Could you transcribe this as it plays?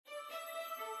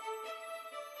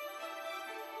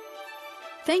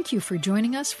Thank you for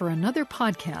joining us for another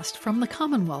podcast from the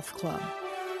Commonwealth Club.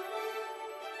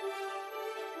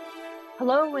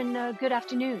 Hello and good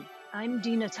afternoon. I'm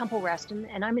Dina Temple-Raston,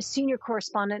 and I'm a senior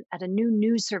correspondent at a new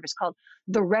news service called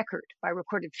The Record by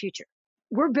Recorded Future.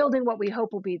 We're building what we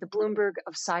hope will be the Bloomberg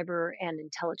of cyber and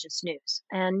intelligence news.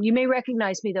 And you may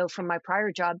recognize me, though, from my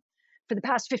prior job. For the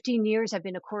past 15 years, I've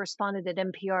been a correspondent at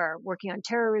NPR, working on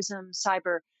terrorism,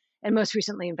 cyber, and most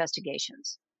recently,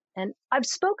 investigations. And I've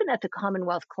spoken at the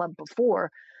Commonwealth Club before,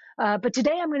 but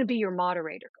today I'm going to be your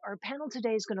moderator. Our panel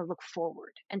today is going to look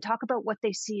forward and talk about what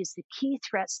they see as the key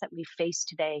threats that we face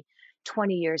today,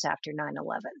 20 years after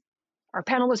 9/11. Our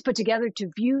panel was put together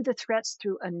to view the threats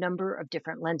through a number of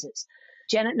different lenses.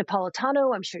 Janet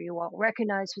Napolitano, I'm sure you all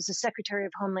recognize, was the Secretary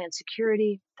of Homeland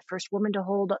Security, the first woman to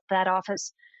hold that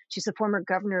office. She's the former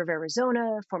governor of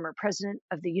Arizona, former president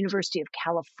of the University of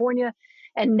California,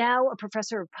 and now a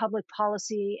professor of public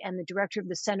policy and the director of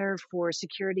the Center for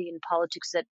Security and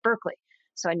Politics at Berkeley.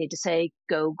 So I need to say,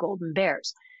 go Golden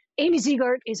Bears. Amy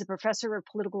Zegart is a professor of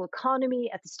political economy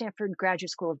at the Stanford Graduate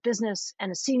School of Business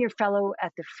and a senior fellow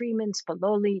at the Freeman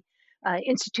Spalloli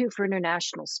Institute for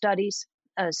International Studies,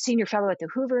 a senior fellow at the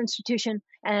Hoover Institution,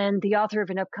 and the author of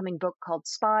an upcoming book called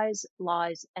Spies,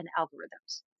 Lies, and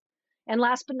Algorithms. And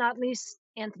last but not least,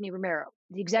 Anthony Romero,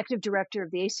 the executive director of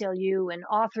the ACLU and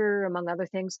author, among other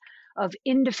things, of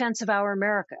In Defense of Our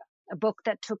America, a book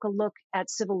that took a look at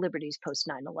civil liberties post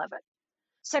 9/11.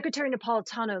 Secretary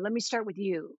Napolitano, let me start with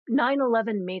you.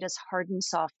 9/11 made us harden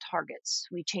soft targets.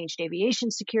 We changed aviation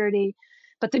security,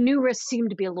 but the new risks seem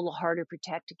to be a little harder to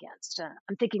protect against.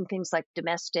 I'm thinking things like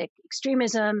domestic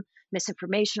extremism,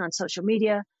 misinformation on social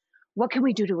media. What can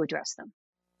we do to address them?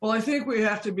 Well, I think we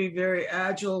have to be very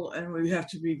agile and we have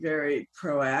to be very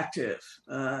proactive.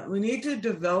 We need to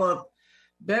develop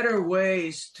better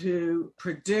ways to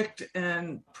predict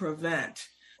and prevent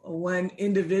when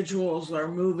individuals are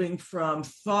moving from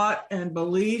thought and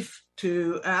belief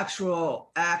to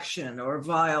actual action or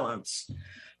violence.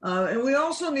 And we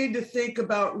also need to think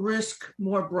about risk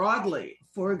more broadly.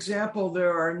 For example,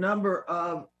 there are a number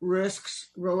of risks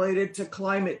related to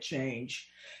climate change.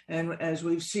 And as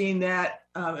we've seen that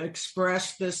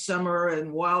expressed this summer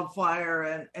in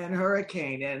wildfire and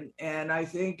hurricane. And I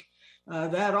think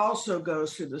that also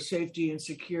goes to the safety and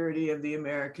security of the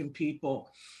American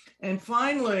people. And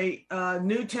finally,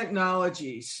 new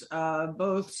technologies,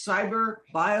 both cyber,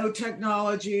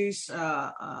 biotechnologies,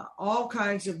 all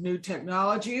kinds of new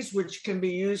technologies, which can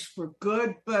be used for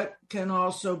good, but can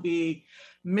also be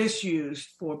misused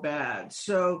for bad.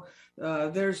 So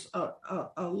there's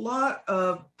a lot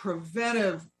of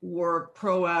preventive work,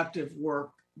 proactive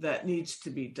work that needs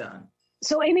to be done.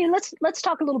 So, Amy, let's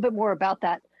talk a little bit more about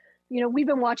that. You know, we've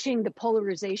been watching the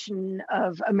polarization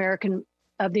of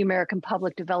the American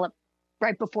public develop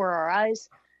right before our eyes.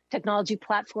 Technology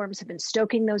platforms have been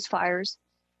stoking those fires.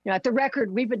 You know, at The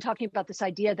Record, we've been talking about this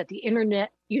idea that the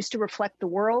internet used to reflect the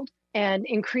world, and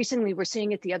increasingly we're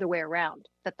seeing it the other way around,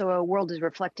 that the world is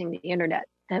reflecting the internet.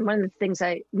 And one of the things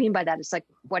I mean by that is like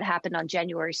what happened on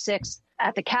January 6th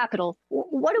at the Capitol.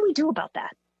 What do we do about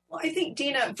that? Well, I think,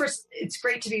 Dina, first, it's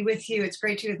great to be with you. It's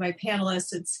great to be with my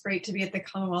panelists. It's great to be at the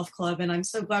Commonwealth Club. And I'm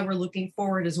so glad we're looking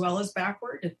forward as well as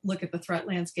backward to look at the threat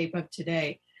landscape of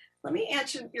today. Let me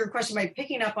answer your question by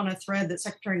picking up on a thread that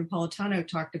Secretary Napolitano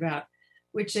talked about,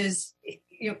 which is,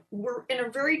 you know, we're in a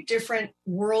very different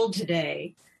world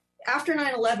today. After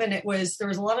 9/11, there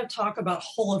was a lot of talk about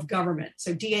whole of government.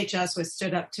 So DHS was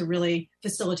stood up to really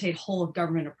facilitate whole of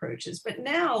government approaches. But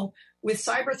now with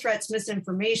cyber threats,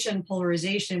 misinformation,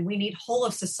 polarization, we need whole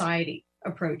of society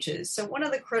approaches. So one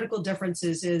of the critical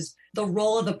differences is the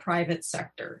role of the private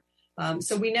sector.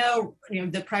 So we know,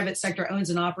 the private sector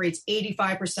owns and operates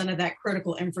 85% of that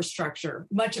critical infrastructure,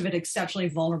 much of it exceptionally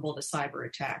vulnerable to cyber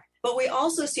attack. But we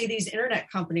also see these internet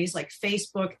companies like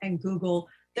Facebook and Google.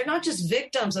 They're not just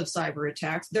victims of cyber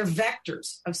attacks, they're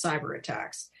vectors of cyber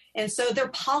attacks. And so they're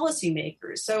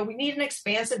policymakers. So we need an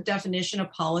expansive definition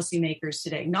of policymakers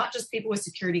today, not just people with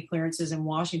security clearances in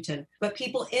Washington, but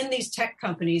people in these tech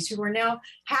companies who are now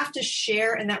have to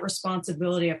share in that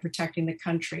responsibility of protecting the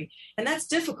country. And that's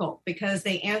difficult because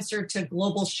they answer to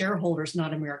global shareholders,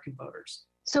 not American voters.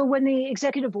 So when the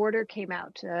executive order came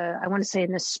out, I want to say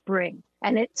in the spring,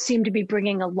 and it seemed to be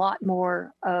bringing a lot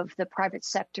more of the private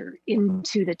sector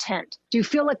into the tent. Do you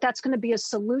feel like that's going to be a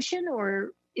solution,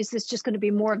 or is this just going to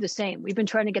be more of the same? We've been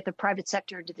trying to get the private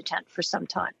sector into the tent for some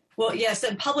time. Well, yes,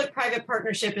 and public-private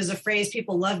partnership is a phrase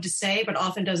people love to say, but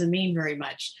often doesn't mean very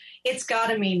much. It's got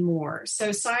to mean more. So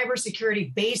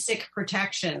cybersecurity basic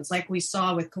protections, like we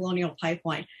saw with Colonial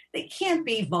Pipeline, They can't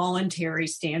be voluntary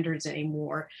standards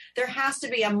anymore. There has to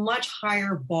be a much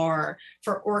higher bar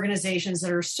for organizations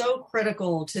that are so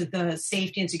critical to the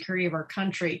safety and security of our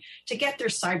country to get their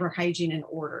cyber hygiene in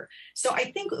order. So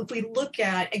I think if we look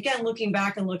at, again, looking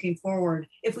back and looking forward,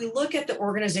 if we look at the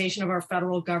organization of our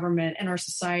federal government and our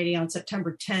society on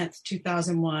September 10th,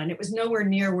 2001, it was nowhere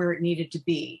near where it needed to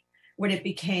be when it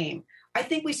became. I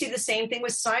think we see the same thing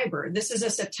with cyber. This is a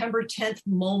September 10th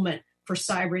moment for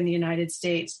cyber in the United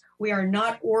States. We are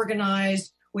not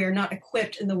organized. We are not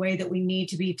equipped in the way that we need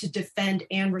to be to defend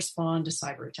and respond to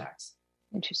cyber attacks.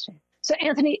 Interesting. So,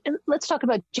 Anthony, let's talk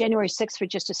about January 6th for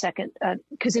just a second,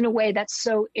 because in a way that's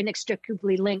so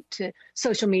inextricably linked to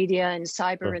social media and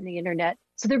cyber and the internet.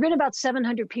 So there have been about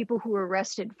 700 people who were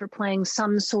arrested for playing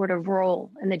some sort of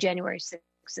role in the January 6th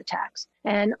attacks.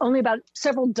 And only about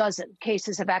several dozen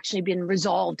cases have actually been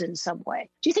resolved in some way.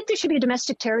 Do you think there should be a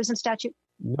domestic terrorism statute?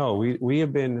 No, we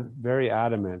have been very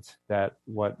adamant that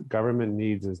what government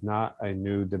needs is not a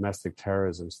new domestic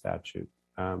terrorism statute.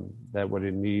 That what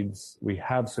it needs, we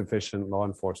have sufficient law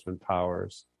enforcement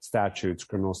powers, statutes,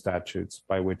 criminal statutes,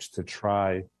 by which to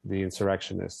try the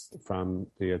insurrectionists from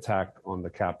the attack on the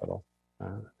Capitol.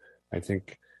 I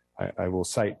think I will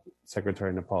cite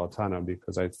Secretary Napolitano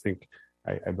because I think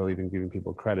I believe in giving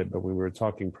people credit. But when we were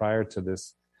talking prior to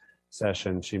this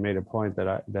session, she made a point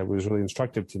that was really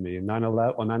instructive to me. On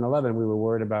 9/11, we were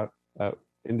worried about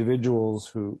individuals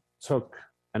who took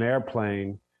an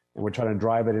airplane and were trying to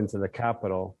drive it into the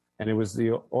Capitol. And it was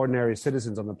the ordinary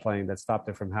citizens on the plane that stopped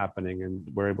it from happening and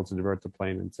were able to divert the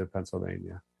plane into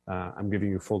Pennsylvania. I'm giving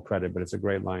you full credit, but it's a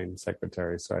great line,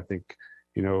 Secretary. So I think,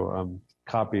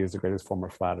 copy is the greatest form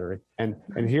of flattery. And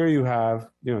here you have,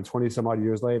 20 some odd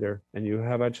years later, and you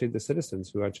have actually the citizens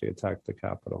who actually attacked the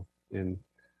Capitol in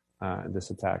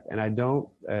this attack. And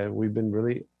we've been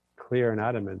really clear and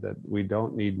adamant that we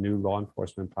don't need new law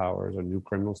enforcement powers or new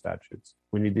criminal statutes.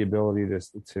 We need the ability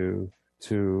to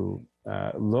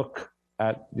look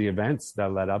at the events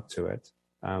that led up to it,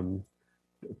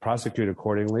 prosecute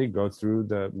accordingly, go through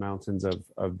the mountains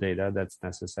of data that's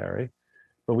necessary.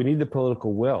 But we need the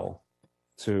political will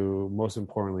to, most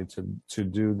importantly, to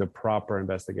do the proper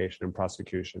investigation and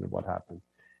prosecution of what happened.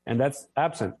 And that's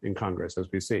absent in Congress, as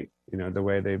we see. The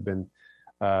way they've been,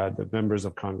 the members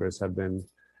of Congress have been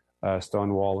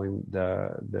stonewalling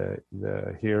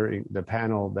the hearing, the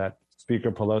panel that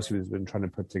Speaker Pelosi has been trying to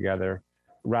put together.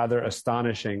 Rather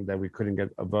astonishing that we couldn't get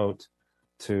a vote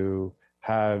to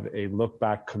have a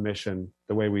look-back commission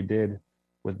the way we did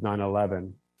with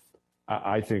 9/11.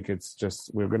 I think it's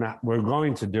just we're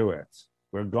going to do it.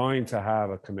 We're going to have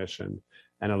a commission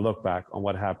and a look back on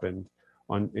what happened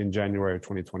in January of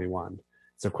 2021.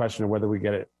 It's a question of whether we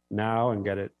get it now and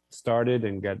get it started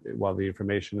and get it while the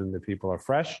information and the people are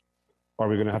fresh, or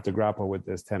we're going to have to grapple with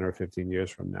this 10 or 15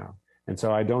 years from now. And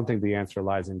so I don't think the answer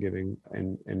lies in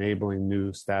enabling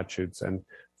new statutes. And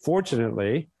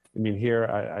fortunately, here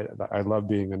I love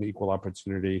being an equal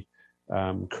opportunity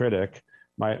critic.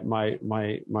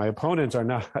 My opponents are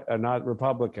not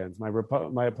Republicans.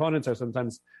 My opponents are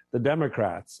sometimes the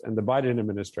Democrats and the Biden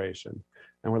administration.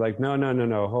 And we're like,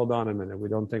 no, hold on a minute. We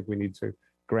don't think we need to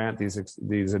grant these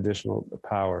additional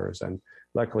powers. And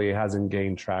luckily it hasn't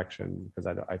gained traction because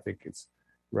I think it's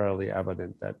readily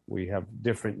evident that we have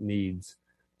different needs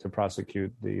to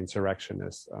prosecute the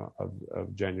insurrectionists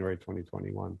of January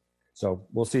 2021. So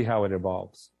we'll see how it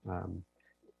evolves.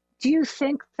 Do you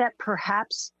think that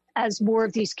perhaps as more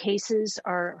of these cases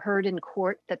are heard in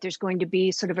court, that there's going to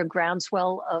be sort of a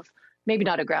groundswell of, maybe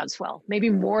not a groundswell, maybe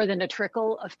more than a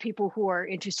trickle of people who are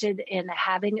interested in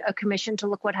having a commission to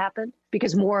look what happened?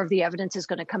 Because more of the evidence is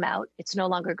going to come out. It's no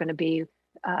longer going to be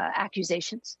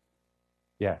accusations.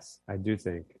 Yes, I do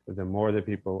think the more that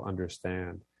people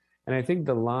understand. And I think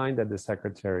the line that the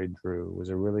secretary drew was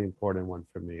a really important one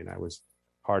for me. And I was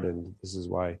heartened. This is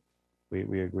why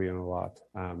we agree on a lot.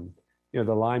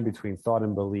 The line between thought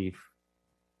and belief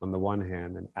on the one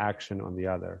hand and action on the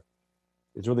other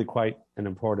is really quite an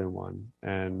important one.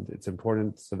 And it's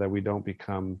important so that we don't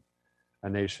become a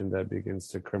nation that begins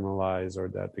to criminalize or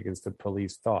that begins to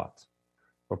police thought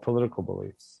or political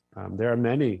beliefs. There are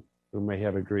many who may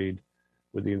have agreed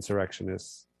with the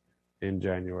insurrectionists in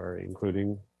January,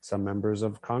 including some members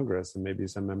of Congress and maybe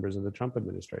some members of the Trump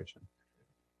administration.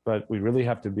 But we really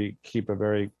have to keep a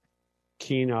very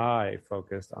keen eye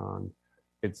focused on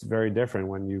it's very different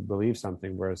when you believe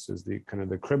something versus the kind of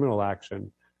the criminal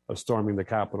action of storming the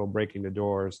Capitol, breaking the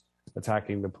doors,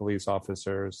 attacking the police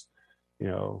officers,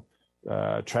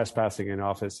 trespassing in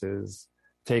offices,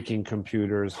 taking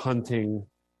computers, hunting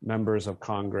members of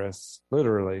Congress,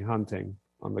 literally hunting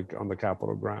on the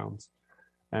Capitol grounds.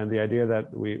 And the idea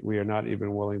that we are not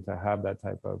even willing to have that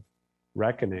type of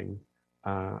reckoning,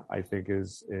 I think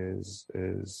is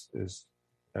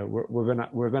we're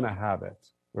gonna have it.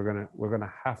 We're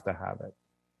gonna have to have it.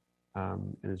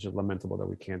 And it's just lamentable that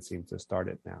we can't seem to start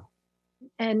it now.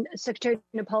 And Secretary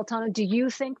Napolitano, do you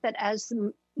think that as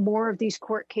more of these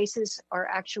court cases are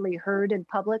actually heard in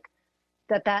public,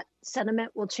 that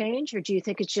sentiment will change, or do you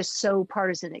think it's just so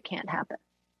partisan it can't happen?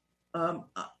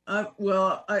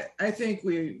 I think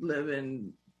we live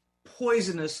in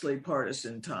poisonously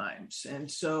partisan times, and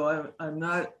so I'm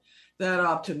not that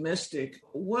optimistic.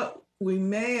 What we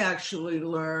may actually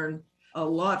learn a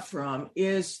lot from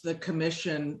is the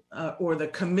commission or the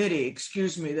committee,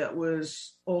 that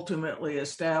was ultimately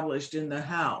established in the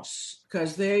House,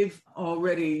 because they've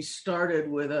already started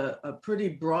with a pretty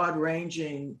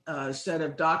broad-ranging set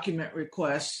of document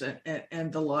requests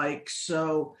and the like.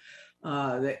 So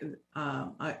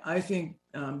I think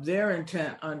they're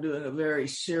intent on doing a very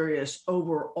serious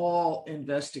overall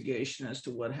investigation as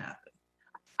to what happened.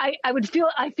 I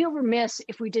feel remiss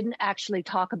if we didn't actually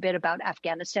talk a bit about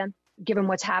Afghanistan, given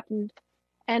what's happened.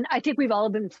 And I think we've all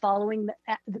been following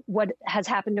what has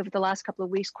happened over the last couple of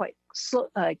weeks quite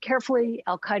carefully.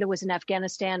 Al-Qaeda was in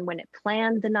Afghanistan when it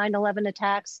planned the 9/11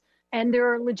 attacks. And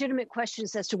there are legitimate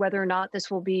questions as to whether or not this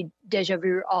will be deja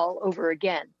vu all over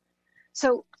again.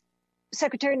 So,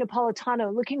 Secretary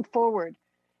Napolitano, looking forward,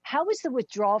 how is the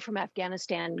withdrawal from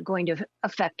Afghanistan going to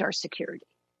affect our security?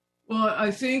 Well,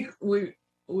 I think we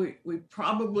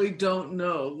probably don't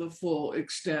know the full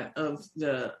extent of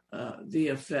the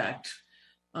effect,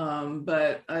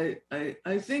 but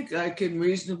I think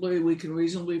we can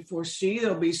reasonably foresee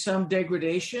there'll be some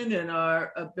degradation in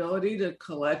our ability to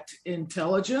collect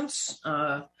intelligence.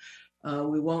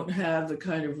 We won't have the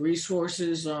kind of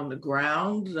resources on the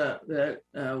ground that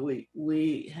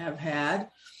we have had.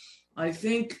 I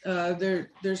think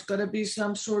there's going to be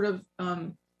some sort of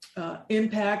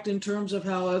impact in terms of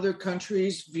how other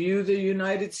countries view the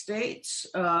United States,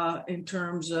 in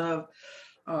terms of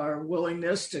our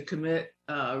willingness to commit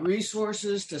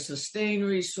resources, to sustain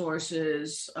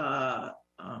resources. I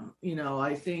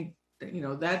think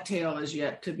that tale is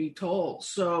yet to be told.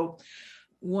 So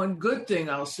one good thing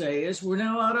I'll say is we're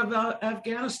now out of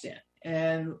Afghanistan,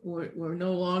 and we're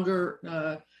no longer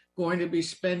going to be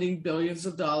spending billions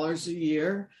of dollars a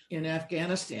year in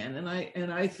Afghanistan.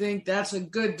 And I think that's a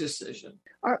good decision.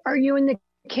 Are you in the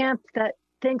camp that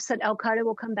thinks that Al-Qaeda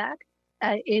will come back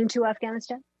into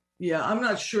Afghanistan? Yeah, I'm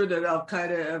not sure that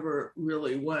Al-Qaeda ever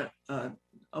really went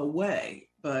away,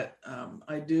 but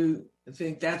I do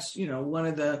think that's, one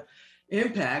of the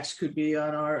impacts could be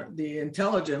on the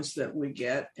intelligence that we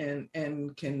get and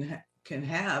can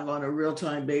have on a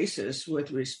real-time basis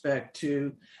with respect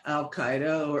to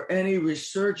Al-Qaeda or any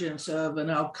resurgence of an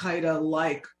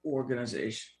Al-Qaeda-like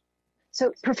organization.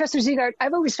 So, Professor Ziegart,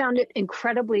 I've always found it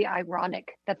incredibly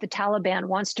ironic that the Taliban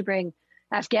wants to bring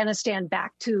Afghanistan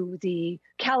back to the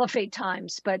caliphate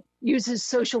times, but uses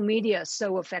social media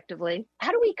so effectively.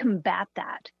 How do we combat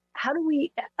that? How do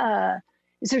we,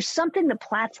 is there something the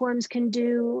platforms can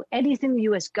do? Anything the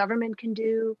U.S. government can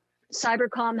do?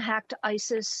 Cybercom hacked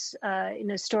ISIS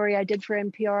in a story I did for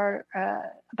NPR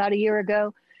about a year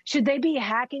ago. Should they be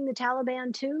hacking the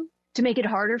Taliban too to make it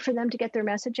harder for them to get their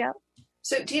message out?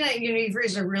 So, Tina, you've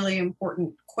raised a really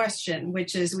important question,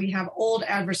 which is we have old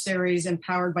adversaries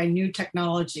empowered by new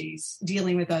technologies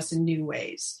dealing with us in new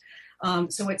ways.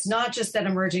 So it's not just that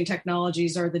emerging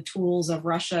technologies are the tools of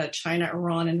Russia, China,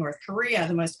 Iran, and North Korea,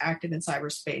 the most active in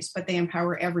cyberspace, but they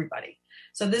empower everybody.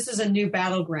 So this is a new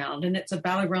battleground, and it's a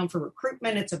battleground for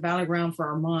recruitment. It's a battleground for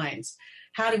our minds.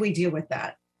 How do we deal with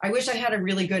that? I wish I had a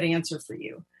really good answer for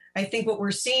you. I think what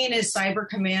we're seeing is Cyber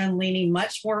Command leaning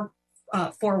much more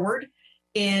forward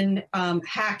in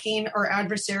hacking our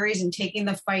adversaries and taking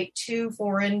the fight to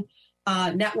foreign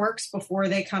networks before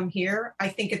they come here. I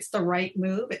think it's the right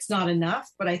move. It's not enough,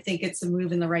 but I think it's a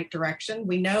move in the right direction.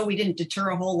 We know we didn't deter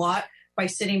a whole lot by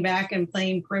sitting back and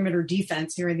playing perimeter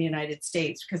defense here in the United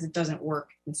States because it doesn't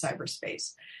work in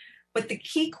cyberspace. But the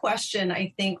key question,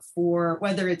 I think, for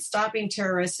whether it's stopping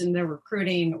terrorists in their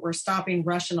recruiting or stopping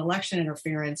Russian election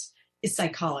interference is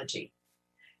psychology.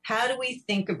 How do we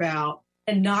think about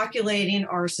inoculating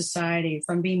our society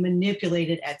from being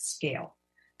manipulated at scale?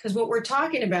 Because what we're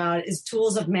talking about is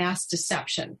tools of mass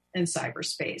deception in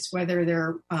cyberspace, whether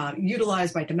they're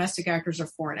utilized by domestic actors or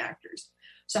foreign actors.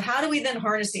 So how do we then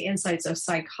harness the insights of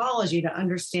psychology to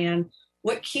understand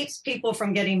what keeps people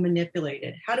from getting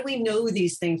manipulated? How do we know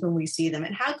these things when we see them?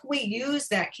 And how can we use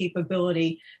that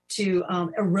capability to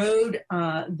erode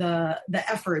the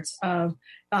efforts of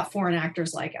foreign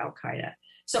actors like Al-Qaeda?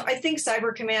 So I think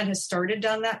Cyber Command has started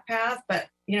down that path. But,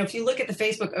 if you look at the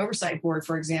Facebook Oversight Board,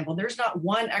 for example, there's not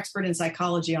one expert in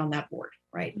psychology on that board,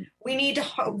 right? We need to,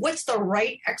 what's the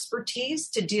right expertise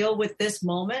to deal with this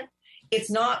moment? It's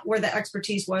not where the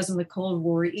expertise was in the Cold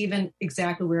War, even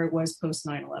exactly where it was post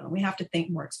 9/11. We have to think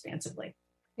more expansively.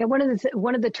 Yeah, one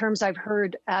of the terms I've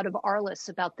heard out of Arliss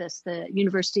about this, the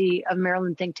University of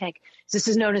Maryland think tank, is this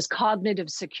is known as cognitive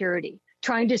security,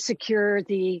 trying to secure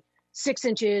the 6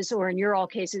 inches, or in your all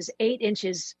cases, 8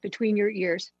 inches between your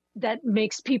ears that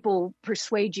makes people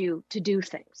persuade you to do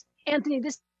things. Anthony,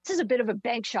 this is a bit of a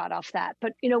bank shot off that,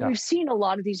 but we've seen a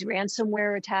lot of these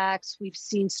ransomware attacks. We've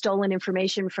seen stolen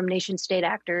information from nation state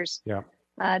actors. Yeah.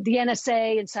 The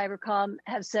NSA and Cybercom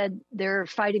have said they're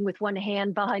fighting with one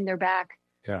hand behind their back.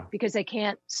 Yeah. Because they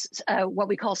can't what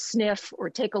we call sniff or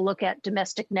take a look at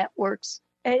domestic networks.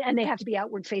 And they have to be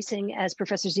outward facing, as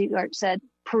Professor Ziegart said,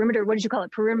 perimeter, what did you call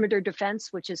it? Perimeter defense,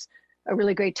 which is a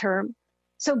really great term.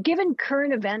 So given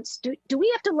current events, do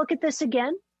we have to look at this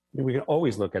again? We can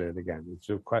always look at it again. It's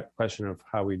a question of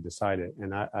how we decide it.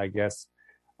 And I guess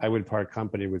I would part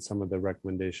company with some of the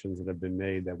recommendations that have been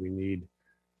made that we need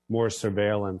more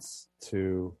surveillance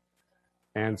to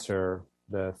answer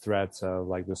the threats of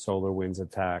like the SolarWinds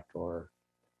attack or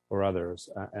others.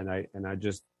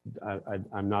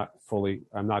 I'm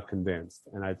not convinced.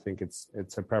 And I think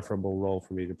it's a preferable role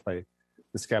for me to play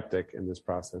the skeptic in this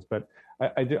process. But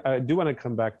I do want to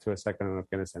come back to a second on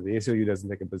Afghanistan. The ACLU doesn't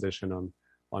take a position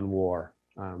on war.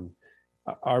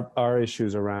 Our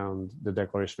issues around the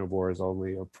declaration of war is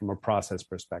only from a process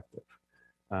perspective,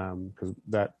 because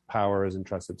that power is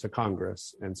entrusted to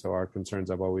Congress. And so our concerns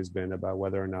have always been about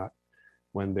whether or not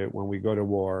when we go to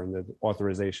war and the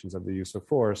authorizations of the use of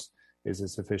force is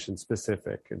sufficient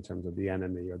specific in terms of the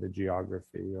enemy or the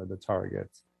geography or the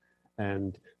targets.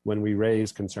 And when we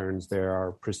raise concerns, there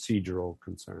are procedural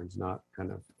concerns, not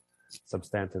kind of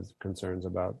substantive concerns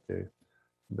about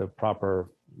the proper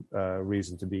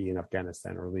reason to be in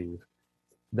Afghanistan or leave.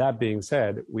 That being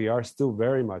said, we are still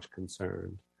very much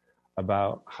concerned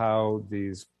about how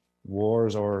these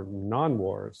wars or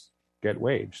non-wars get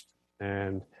waged.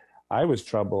 And I was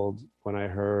troubled when I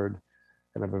heard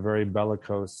kind of a very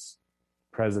bellicose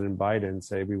President Biden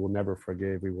say, we will never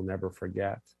forgive, we will never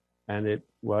forget. And it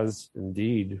was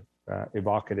indeed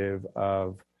evocative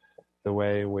of the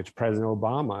way in which President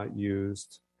Obama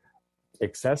used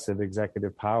excessive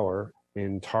executive power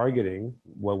in targeting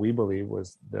what we believe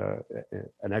was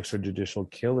an extrajudicial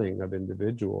killing of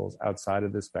individuals outside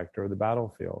of the specter of the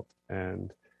battlefield.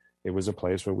 And it was a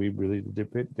place where we really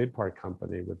did part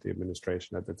company with the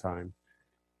administration at the time.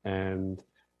 And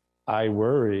I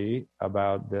worry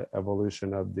about the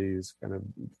evolution of these kind of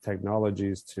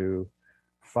technologies to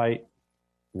fight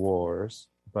wars,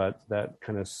 but that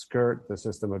kind of skirt the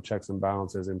system of checks and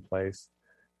balances in place,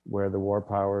 where the war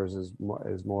powers is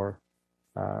more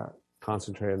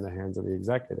concentrated in the hands of the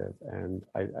executive. And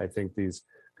I think these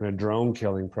kind of drone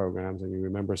killing programs, and you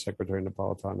remember Secretary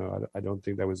Napolitano, I don't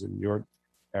think that was in your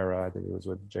era. I think it was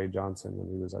with Jay Johnson when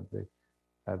he was at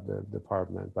the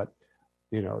department. But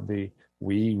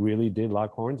we really did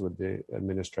lock horns with the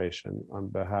administration on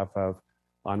behalf of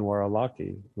Anwar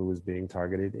al-Awlaki, who was being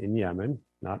targeted in Yemen,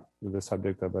 not the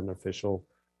subject of an official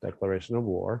declaration of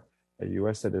war, a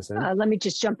U.S. citizen. Let me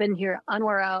just jump in here.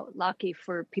 Anwar al-Awlaki,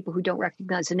 for people who don't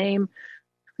recognize the name,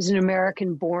 was an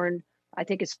American-born, I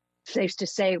think it's safe to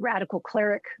say, radical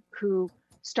cleric who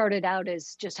started out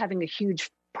as just having a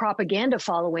huge propaganda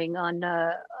following on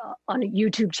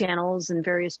YouTube channels and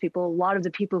various people. A lot of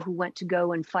the people who went to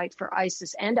go and fight for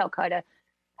ISIS and Al-Qaeda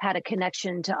had a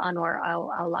connection to Anwar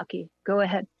al-Awlaki. Go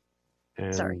ahead.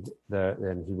 And Sorry.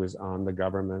 And he was on the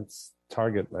government's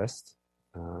target list.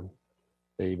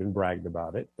 They even bragged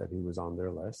about it, that he was on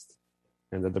their list,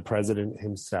 and that the president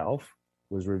himself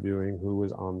was reviewing who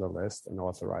was on the list and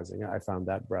authorizing it. I found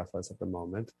that breathless at the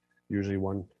moment. Usually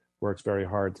one works very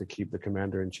hard to keep the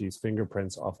commander-in-chief's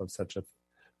fingerprints off of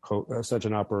such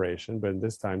an operation, but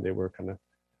this time they were kind of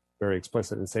very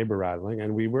explicit and saber-rattling.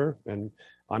 And and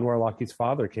Anwar al-Awlaki's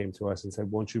father came to us and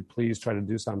said, won't you please try to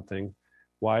do something?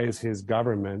 Why is his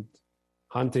government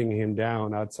hunting him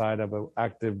down outside of an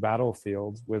active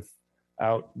battlefield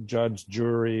without judge,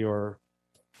 jury, or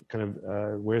kind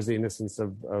of where's the innocence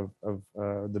of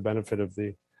the benefit of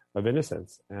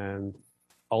innocence? And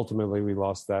ultimately, we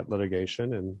lost that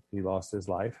litigation, and he lost his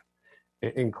life,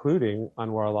 including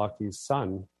Anwar al-Awlaki's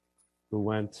son, who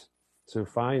went to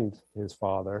find his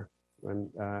father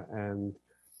and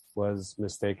was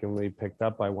mistakenly picked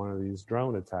up by one of these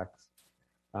drone attacks.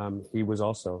 He was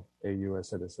also a U.S.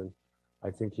 citizen. I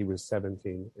think he was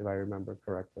 17, if I remember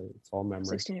correctly. It's all memory.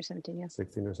 16 or 17, yeah.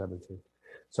 16 or 17.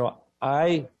 So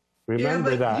I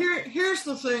remember that. Here's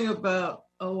the thing about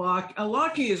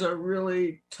Alaki is a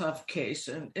really tough case.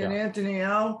 And Anthony,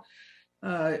 I'll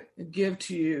give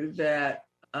to you that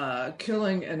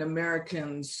killing an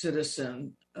American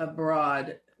citizen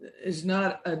abroad is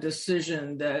not a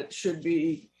decision that should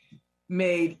be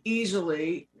made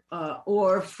easily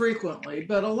or frequently,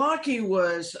 but Alaki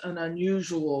was an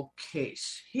unusual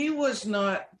case. He was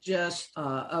not just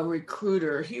a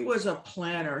recruiter. He was a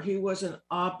planner. He was an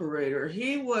operator.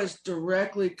 He was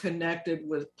directly connected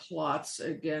with plots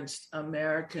against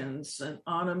Americans and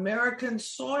on American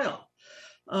soil.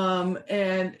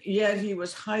 And yet he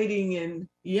was hiding in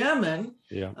Yemen,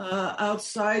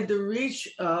 outside the reach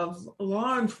of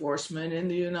law enforcement in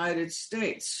the United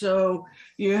States. So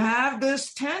you have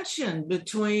this tension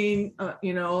between,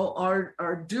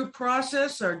 our due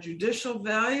process, our judicial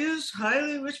values,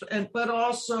 but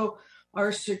also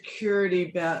our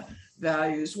security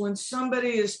values. When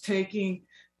somebody is taking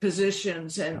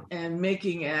positions and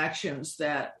making actions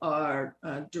that are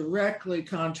directly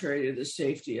contrary to the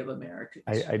safety of Americans.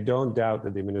 I don't doubt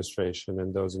that the administration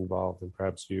and those involved, and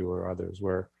perhaps you or others,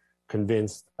 were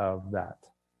convinced of that.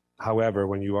 However,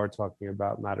 when you are talking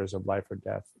about matters of life or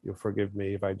death, you'll forgive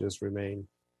me if I just remain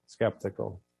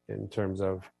skeptical in terms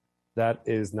of that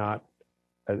is not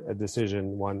a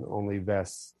decision one only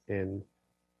vests in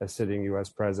a sitting U.S.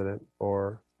 president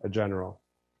or a general.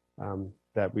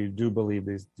 That we do believe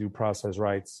these due process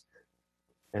rights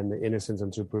and the innocence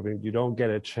until proven. You don't get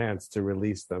a chance to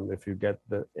release them if you get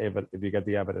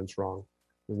the evidence wrong.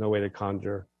 There's no way to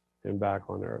conjure him back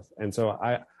on earth. And so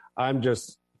I'm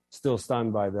just still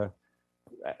stunned by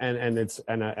and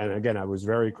again, I was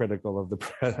very critical of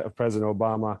of President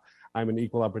Obama. I'm an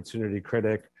equal opportunity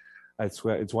critic. It's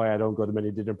why I don't go to many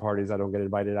dinner parties. I don't get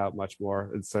invited out much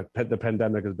more. The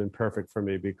pandemic has been perfect for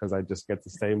me because I just get to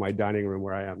stay in my dining room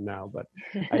where I am now. But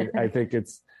I think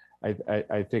it's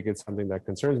something that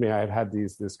concerns me. I've had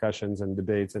these discussions and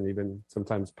debates and even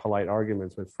sometimes polite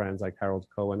arguments with friends like Harold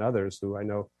Koh and others who I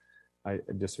know I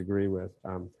disagree with.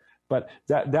 But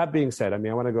that being said, I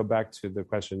want to go back to the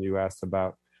question you asked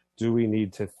about, do we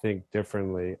need to think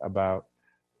differently about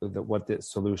what the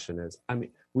solution is?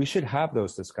 We should have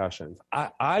those discussions.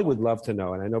 I would love to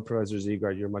know, and I know Professor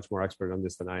Ziegart, you're much more expert on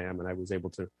this than I am, and I was able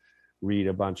to read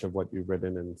a bunch of what you've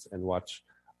written and watch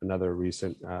another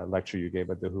recent lecture you gave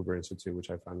at the Hoover Institute, which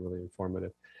I found really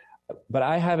informative. But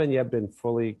I haven't yet been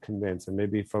fully convinced, and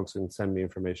maybe folks can send me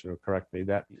information or correct me,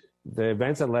 that the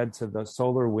events that led to the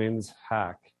SolarWinds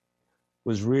hack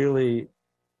was really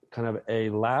kind of a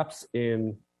lapse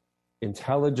in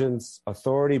intelligence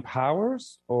authority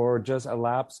powers or just a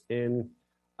lapse in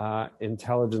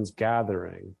intelligence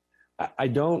gathering. I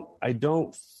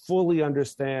don't fully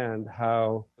understand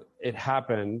how it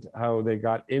happened, how they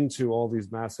got into all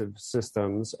these massive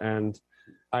systems. And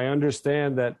I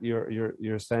understand that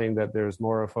you're saying that there's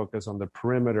more a focus on the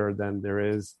perimeter than there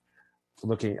is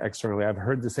looking externally. I've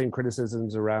heard the same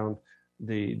criticisms around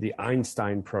the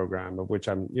Einstein program, of which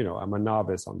I'm a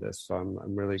novice on this, so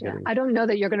I'm really getting. I don't know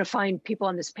that you're going to find people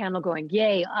on this panel going,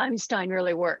 "Yay, Einstein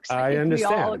really works." I think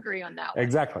understand. We all agree on that one.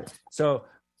 Exactly. So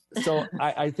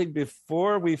I think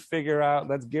before we figure out,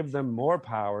 let's give them more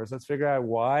powers. Let's figure out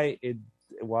why it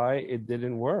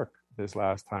didn't work this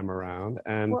last time around,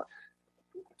 and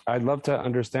I'd love to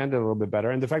understand it a little bit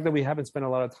better. And the fact that we haven't spent a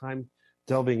lot of time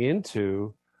delving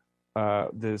into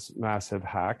this massive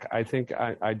hack, I think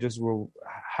I just will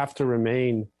have to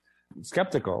remain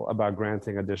skeptical about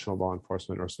granting additional law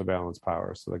enforcement or surveillance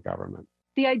powers to the government.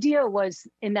 The idea was,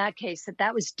 in that case,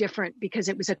 that was different because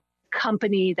it was a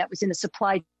company that was in a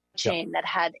supply chain that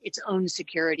had its own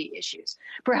security issues.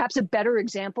 Perhaps a better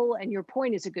example, and your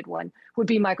point is a good one, would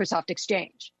be Microsoft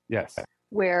Exchange. Yes.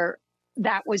 Where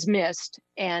that was missed.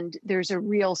 And there's a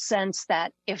real sense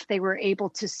that if they were able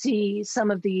to see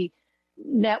some of the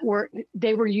network,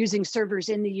 they were using servers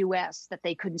in the US that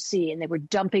they couldn't see, and they were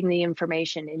dumping the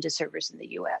information into servers in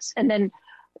the US. And then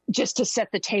just to set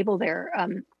the table there,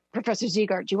 Professor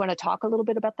Ziegart, do you want to talk a little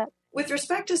bit about that? With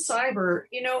respect to cyber,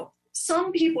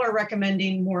 some people are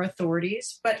recommending more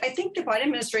authorities, but I think the Biden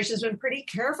administration has been pretty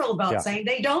careful about saying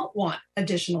they don't want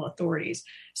additional authorities.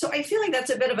 So I feel like that's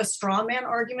a bit of a straw man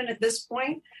argument at this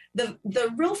point. The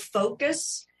real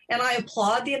focus, and I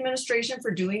applaud the administration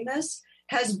for doing this,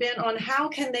 has been on how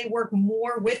can they work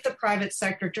more with the private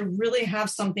sector to really have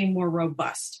something more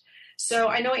robust. So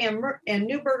I know Ann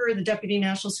Neuberger, the Deputy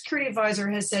National Security Advisor,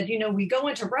 has said, we go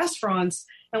into restaurants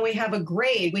and we have a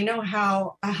grade. We know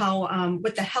how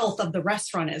what the health of the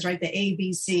restaurant is, right? The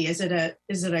ABC. Is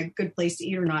it a good place to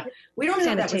eat or not? We don't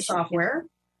have that with software.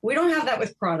 We don't have that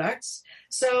with products.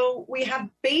 So we have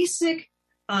basic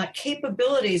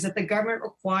capabilities that the government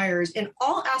requires in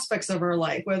all aspects of our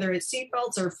life, whether it's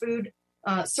seatbelts or food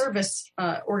service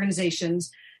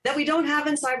organizations, that we don't have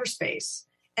in cyberspace.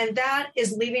 And that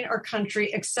is leaving our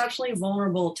country exceptionally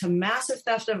vulnerable to massive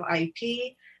theft of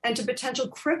IP and to potential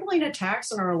crippling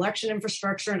attacks on our election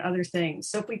infrastructure and other things.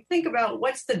 So if we think about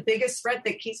what's the biggest threat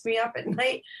that keeps me up at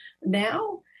night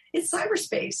now, it's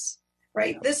cyberspace,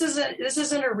 right? This is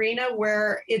an arena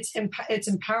where it's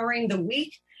empowering the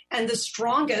weak, and the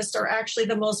strongest are actually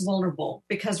the most vulnerable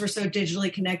because we're so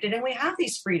digitally connected and we have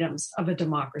these freedoms of a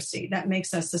democracy that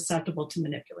makes us susceptible to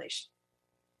manipulation.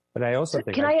 But I also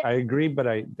think I agree, but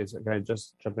can I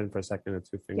just jump in for a second, a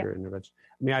two-finger intervention?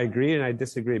 I mean, I agree and I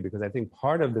disagree because I think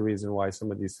part of the reason why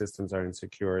some of these systems are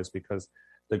insecure is because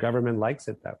the government likes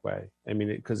it that way. I mean,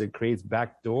 because it creates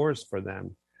back doors for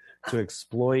them to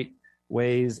exploit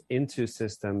ways into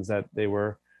systems that they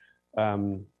were,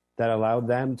 that allowed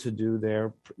them to do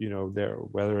their,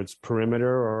 whether it's perimeter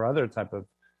or other type of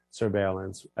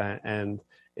surveillance. And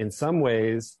in some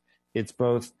ways, it's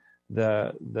both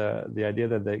the idea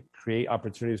that they create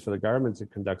opportunities for the government to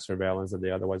conduct surveillance that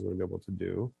they otherwise wouldn't be able to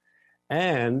do.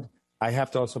 And I have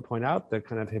to also point out the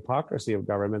kind of hypocrisy of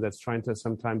government that's trying to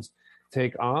sometimes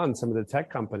take on some of the tech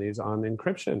companies on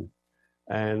encryption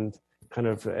and kind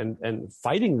of and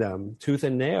fighting them tooth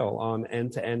and nail on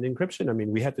end-to-end encryption. I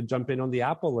mean, we had to jump in on the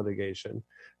Apple litigation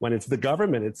when it's the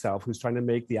government itself who's trying to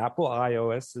make the Apple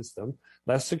iOS system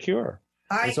less secure.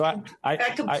 I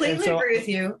completely agree with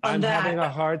you on that. I'm having a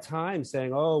hard time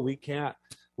saying, oh,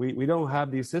 we don't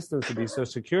have these systems to be so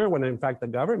secure when in fact the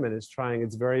government is trying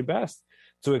its very best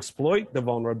to exploit the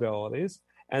vulnerabilities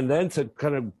and then to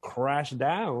kind of crash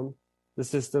down the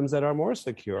systems that are more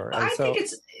secure. And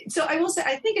I will say,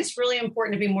 I think it's really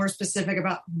important to be more specific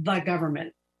about the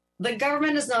government. The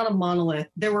government is not a monolith.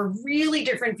 There were really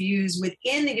different views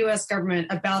within the U.S. government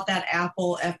about that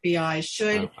Apple FBI.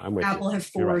 Should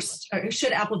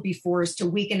Apple be forced to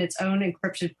weaken its own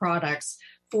encrypted products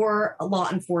for law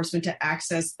enforcement to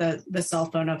access the cell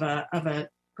phone of a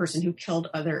person who killed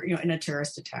in a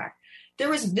terrorist attack? There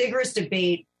was vigorous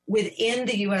debate within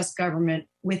the U.S. government,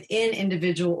 within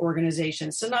individual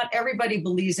organizations. So not everybody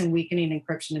believes in weakening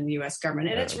encryption in the U.S. government,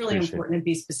 and it's really important to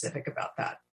be specific about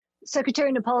that.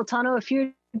 Secretary Napolitano, if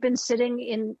you'd been sitting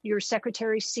in your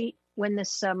secretary's seat when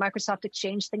this Microsoft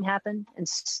Exchange thing happened and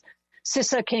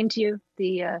CISA came to you,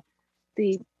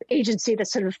 the agency that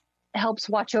sort of helps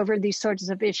watch over these sorts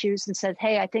of issues, and said,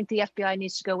 hey, I think the FBI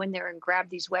needs to go in there and grab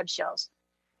these web shells.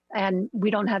 And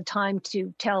we don't have time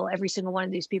to tell every single one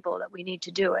of these people that we need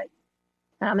to do it.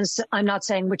 And I'm not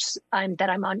saying that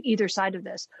I'm on either side of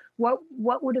this. What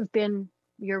would have been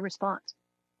your response?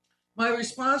 My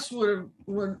response would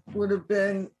have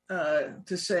been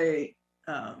to say,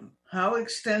 how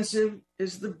extensive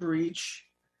is the breach?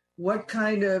 What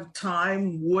kind of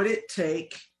time would it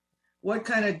take? What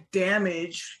kind of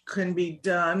damage can be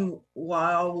done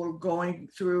while we're going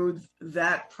through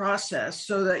that process,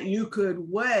 so that you could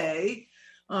weigh,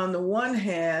 on the one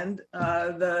hand,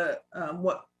 the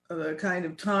kind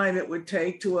of time it would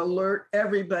take to alert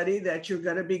everybody that you're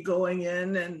going to be going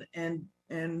in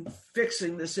and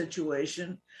fixing the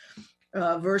situation,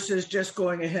 versus just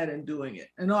going ahead and doing it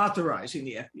and authorizing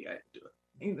the FBI to do it.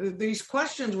 These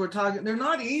questions we're talking, they're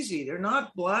not easy. They're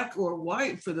not black or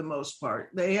white for the most part.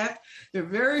 They're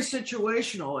very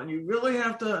situational, and you really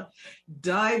have to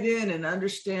dive in and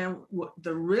understand what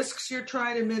the risks you're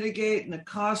trying to mitigate and the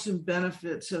costs and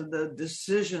benefits of the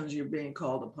decisions you're being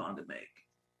called upon to make.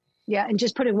 Yeah, and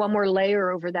just putting one more layer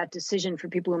over that decision for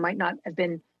people who might not have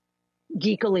been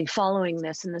geekily following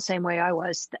this in the same way I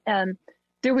was.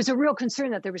 There was a real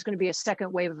concern that there was going to be a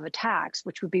second wave of attacks,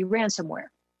 which would be ransomware.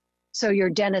 So your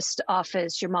dentist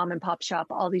office, your mom and pop shop,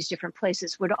 all these different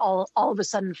places would all of a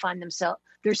sudden find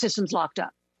their systems locked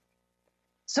up.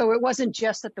 So it wasn't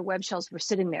just that the web shells were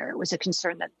sitting there. It was a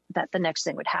concern that the next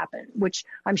thing would happen, which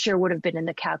I'm sure would have been in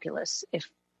the calculus if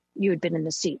you had been in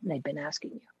the seat and they'd been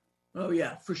asking you. Oh,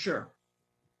 yeah, for sure.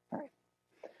 All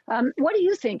right. What do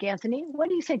you think, Anthony? What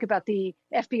do you think about the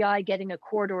FBI getting a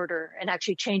court order and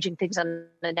actually changing things on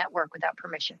the network without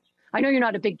permission? I know you're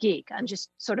not a big geek. I'm just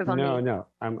sort of on No.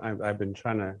 I've been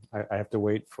trying to. I have to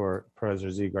wait for Professor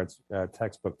Ziegard's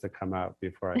textbook to come out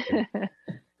before I can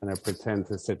kind of pretend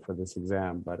to sit for this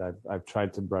exam. But I've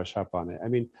tried to brush up on it. I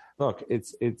mean, look,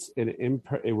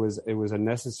 it was a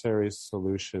necessary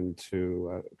solution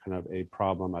to kind of a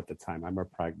problem at the time. I'm a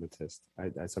pragmatist.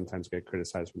 I sometimes get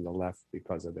criticized from the left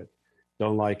because of it.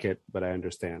 Don't like it, but I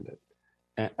understand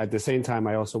it. At the same time,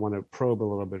 I also want to probe a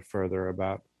little bit further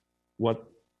about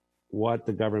what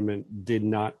the government did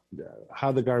not,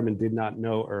 how the government did not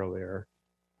know earlier,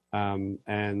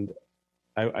 and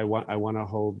I want to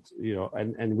hold,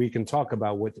 and we can talk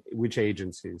about which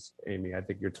agencies, Amy. I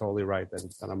think you're totally right that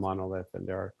it's not a monolith, and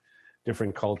there are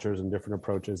different cultures and different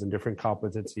approaches and different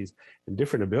competencies and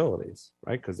different abilities,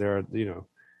 right? Because there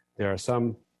are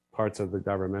some parts of the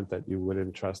government that you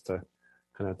wouldn't trust to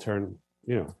kind of turn,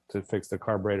 to fix the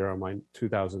carburetor on my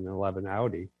 2011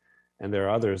 Audi, and there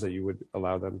are others that you would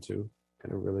allow them to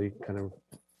kind of really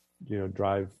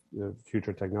drive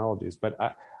future technologies. But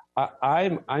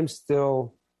I'm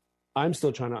still trying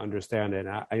to understand it.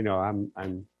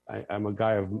 I'm a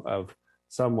guy of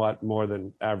somewhat more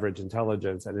than average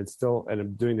intelligence, and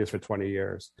I'm doing this for 20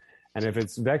 years. And if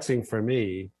it's vexing for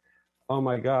me, oh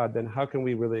my God, then how can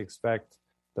we really expect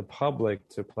the public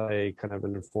to play kind of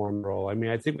an informed role? I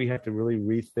mean, I think we have to really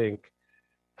rethink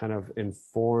kind of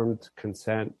informed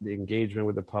consent, the engagement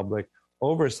with the public,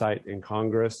 oversight in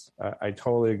Congress. I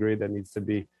totally agree that needs to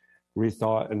be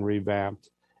rethought and revamped.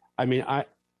 I mean,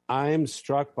 I'm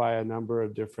struck by a number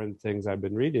of different things I've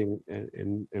been reading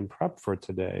in prep for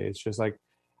today. It's just like,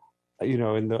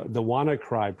 in the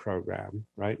WannaCry program,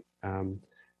 right?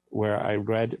 Where I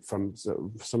read from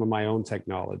some of my own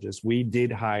technologists, we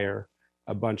did hire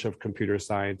a bunch of computer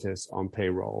scientists on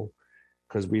payroll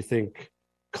because we think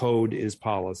code is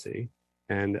policy,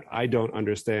 and I don't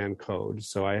understand code.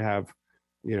 So I have,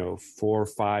 4 or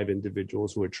 5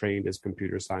 individuals who are trained as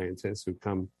computer scientists who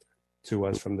come to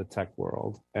us from the tech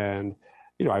world. And,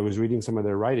 I was reading some of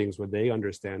their writings, what they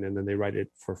understand, and then they write it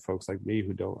for folks like me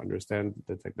who don't understand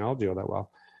the technology all that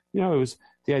well. It was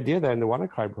the idea that in the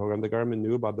WannaCry program, the government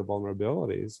knew about the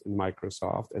vulnerabilities in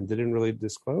Microsoft and didn't really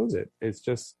disclose it. It's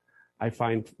just, I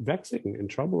find vexing and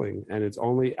troubling. And it's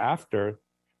only after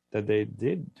that they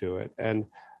did do it. And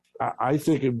I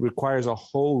think it requires a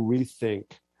whole rethink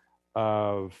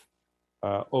of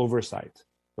oversight,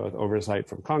 both oversight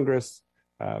from Congress,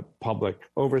 public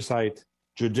oversight,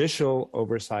 judicial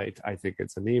oversight. I think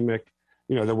it's anemic.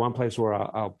 The one place where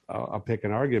I'll pick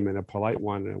an argument, a polite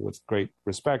one, and with great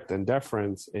respect and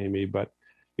deference, Amy. But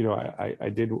I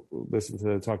did listen to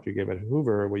the talk you gave at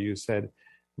Hoover, where you said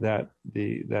that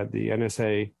the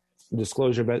NSA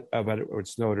disclosure of Edward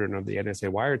Snowden of the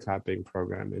NSA wiretapping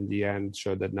program in the end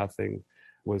showed that nothing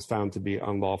was found to be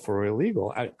unlawful or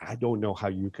illegal. I don't know how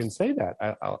you can say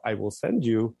that. I will send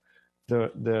you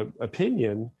the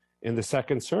opinion in the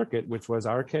Second Circuit, which was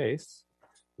our case,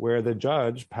 where the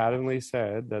judge patently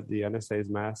said that the NSA's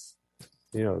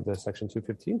the Section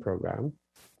 215 program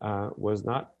was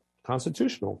not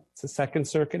constitutional. It's a Second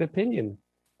Circuit opinion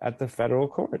at the federal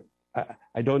court.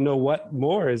 I don't know what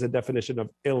more is a definition of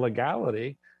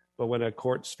illegality, but when a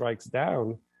court strikes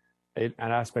down an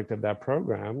aspect of that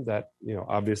program that,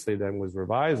 obviously then was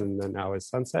revised and then now is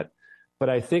sunset. But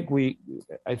I think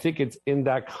it's in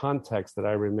that context that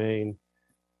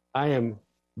I am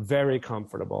very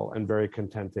comfortable and very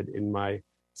contented in my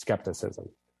skepticism.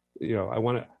 I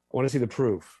want to see the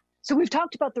proof. So we've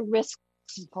talked about the risks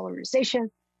of polarization.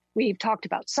 We've talked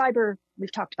about cyber.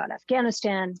 We've talked about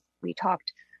Afghanistan. We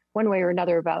talked one way or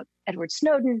another about Edward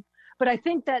Snowden. But I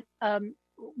think that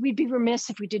we'd be remiss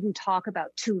if we didn't talk about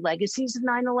 2 legacies of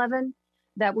 9/11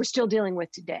 that we're still dealing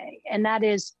with today. And that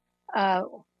is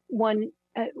one,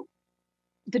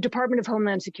 the Department of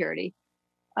Homeland Security,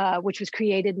 which was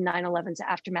created in 9/11's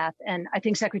aftermath. And I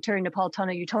think Secretary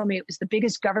Napolitano, you told me it was the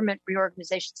biggest government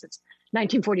reorganization since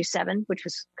 1947, which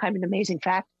was kind of an amazing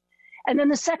fact. And then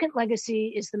the second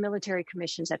legacy is the military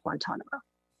commissions at Guantanamo.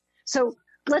 So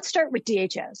let's start with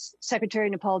DHS. Secretary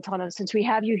Napolitano, since we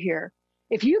have you here,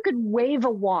 if you could wave a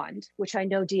wand, which I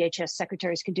know DHS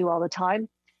secretaries can do all the time,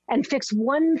 and fix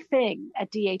one thing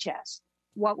at DHS,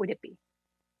 what would it be?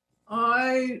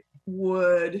 I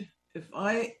would, if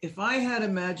I had a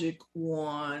magic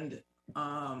wand,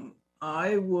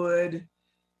 I would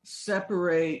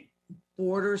separate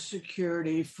border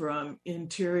security from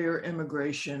interior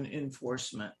immigration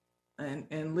enforcement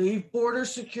and leave border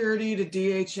security to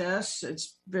DHS.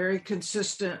 It's very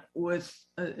consistent with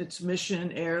its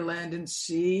mission, air, land, and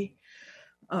sea.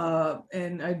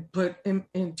 And I'd put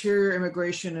interior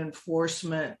immigration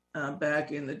enforcement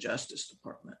back in the Justice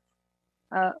Department.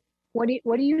 What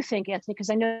do you think, Anthony? Because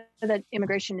I know that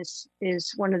immigration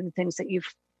is one of the things that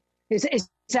is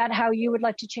that how you would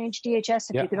like to change DHS?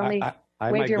 If you could only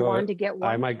wave your wand to get one?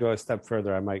 I might go a step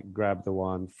further. I might grab the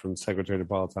wand from Secretary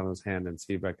Napolitano's hand and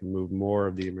see if I can move more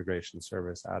of the immigration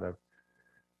service out of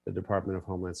the Department of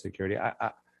Homeland Security.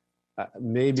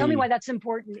 Maybe tell me why that's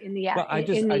important in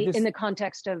the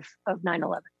context of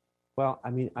 9/11. Well, I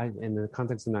mean, in the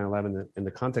context of 9/11, in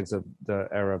the context of the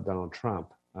era of Donald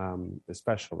Trump,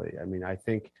 especially. I mean, I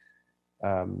think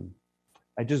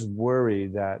I just worry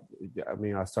that. I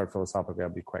mean, I'll start philosophically. I'll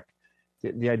be quick.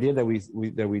 the idea that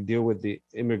we deal with the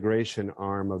immigration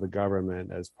arm of the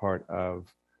government as part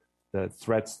of the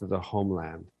threats to the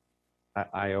homeland,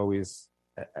 I always,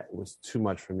 it was too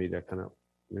much for me to kind of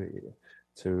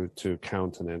to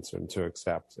countenance and to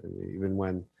accept. And even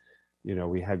when,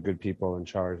 we had good people in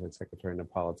charge, like Secretary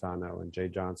Napolitano and Jay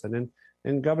Johnson,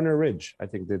 and Governor Ridge, I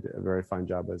think, did a very fine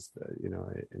job as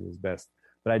in his best.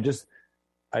 But I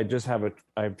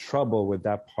have trouble with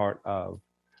that part of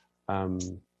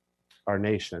our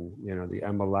nation, the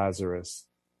Emma Lazarus,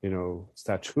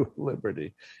 Statue of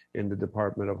Liberty in the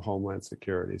Department of Homeland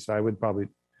Security. So I would probably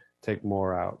take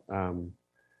more out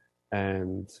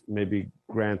and maybe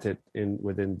grant it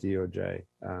within DOJ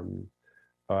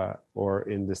or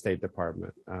in the State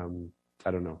Department.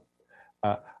 I don't know.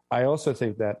 I also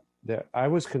think that I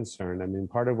was concerned. I mean,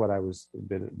 part of what I was a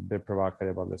bit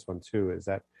provocative on this one too is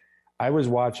that I was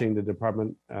watching the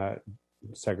Department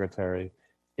Secretary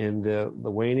in the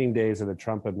waning days of the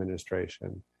Trump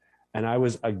administration, and I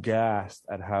was aghast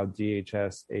at how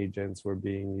DHS agents were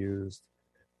being used,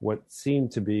 what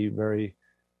seemed to be very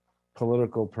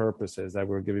political purposes that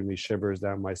were giving me shivers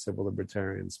down my civil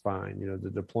libertarian spine. The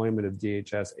deployment of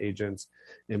DHS agents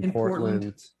in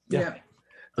Portland. Yeah.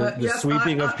 The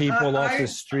sweeping of people off the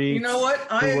streets. You know what?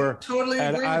 I totally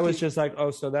agree. And I was just like, I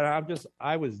was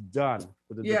done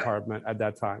with the department at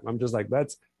that time. I'm just like,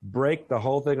 let's break the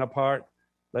whole thing apart.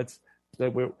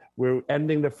 We're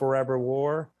ending the forever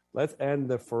war. Let's end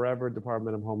the forever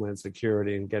Department of Homeland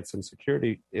Security and get some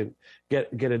security in, get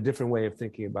a different way of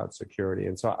thinking about security.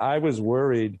 And so I was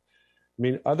worried. I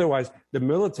mean, otherwise the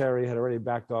military had already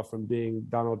backed off from being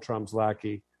Donald Trump's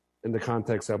lackey in the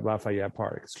context of Lafayette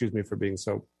Park. Excuse me for being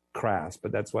so crass,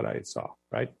 but that's what I saw,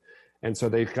 right? And so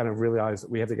they kind of realized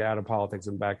that we have to get out of politics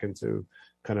and back into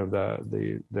kind of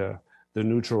the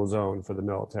neutral zone for the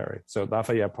military. So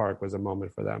Lafayette Park was a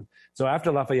moment for them. So after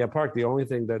Lafayette Park, the only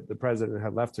thing that the president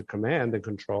had left to command and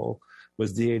control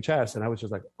was DHS. And I was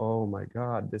just like, oh my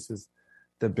God, this is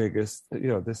the biggest,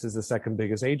 this is the second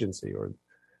biggest agency,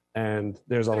 and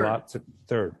there's a lot to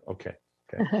third. Okay.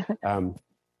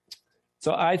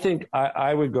 So I think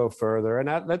I would go further,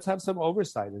 and let's have some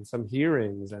oversight and some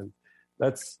hearings, and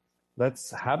let's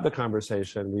have the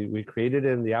conversation. We created it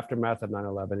in the aftermath of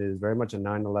 9/11. It is very much a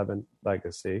 9/11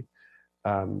 legacy.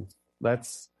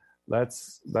 Let's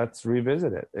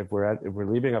revisit it. If we're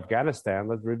leaving Afghanistan,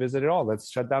 let's revisit it all. Let's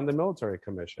shut down the military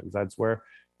commissions. That's where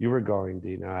you were going,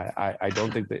 Dina. I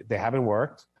don't think they haven't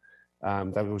worked.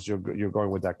 That was you're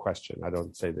going with that question. I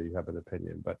don't say that you have an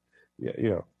opinion, but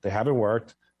they haven't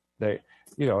worked.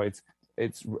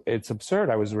 It's absurd.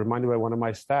 I was reminded by one of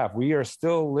my staff, we are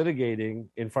still litigating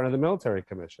in front of the military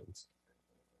commissions.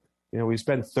 We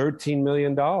spent $13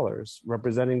 million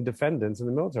representing defendants in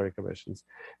the military commissions.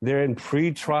 They're in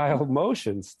pre-trial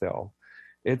motions still.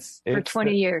 It's for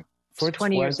 20 years. For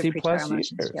 20 years plus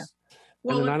years. Yeah.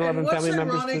 Well, and the 9/11 family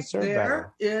members deserve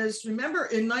better. Remember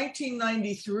in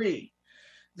 1993,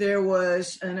 there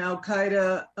was an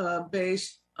Al-Qaeda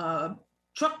based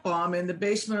truck bomb in the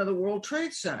basement of the World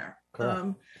Trade Center.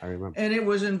 I remember. And it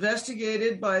was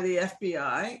investigated by the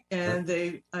FBI, and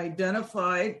they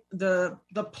identified the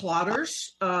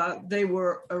plotters. They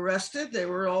were arrested. They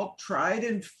were all tried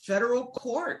in federal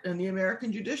court in the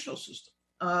American judicial system.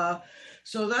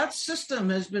 So that system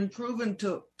has been proven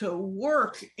to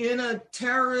work in a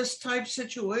terrorist type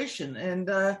situation. And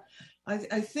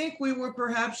I think we were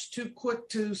perhaps too quick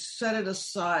to set it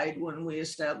aside when we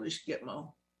established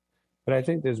Gitmo. But I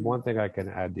think there's one thing I can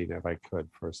add, Dina, if I could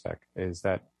for a sec, is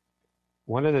that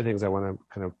one of the things I want to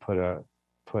kind of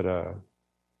put a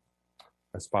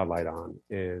spotlight on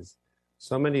is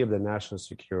so many of the national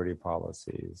security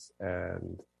policies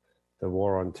and the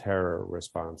war on terror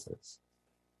responses.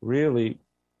 Really,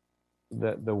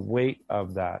 the weight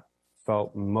of that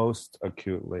felt most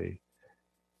acutely,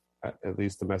 at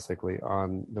least domestically,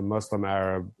 on the Muslim,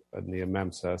 Arab, and the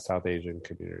AMEMSA South Asian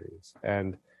communities.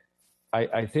 And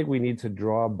I think we need to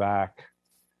draw back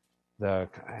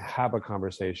have a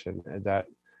conversation that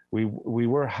we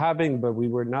were having, but we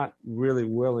were not really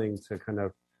willing to kind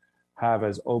of have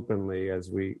as openly as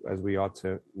we ought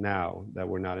to now that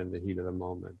we're not in the heat of the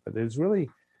moment. But there's really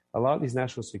a lot of these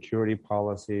national security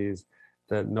policies,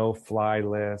 the no-fly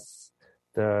lists,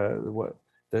 the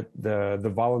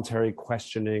voluntary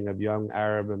questioning of young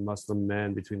Arab and Muslim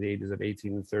men between the ages of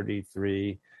 18 and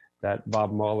 33 that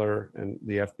Bob Mueller and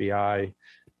the FBI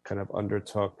kind of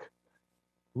undertook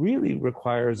really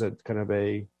requires a kind of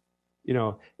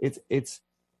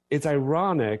it's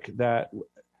ironic that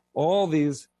all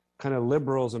these kind of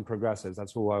liberals and progressives,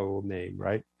 that's who I will name,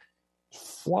 right,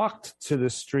 flocked to the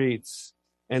streets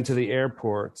and to the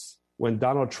airports when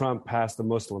Donald Trump passed the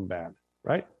Muslim ban.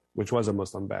 right? Which was a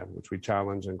Muslim ban, which we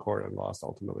challenged in court and lost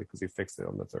ultimately because he fixed it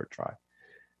on the third try.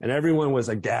 And everyone was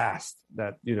aghast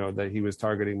that, that he was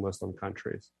targeting Muslim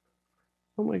countries.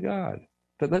 Oh my God.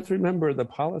 But let's remember the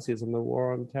policies on the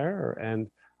war on terror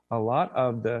and a lot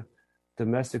of the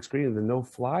domestic screening, the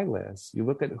no-fly list. You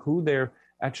look at who they're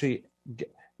actually,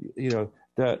 the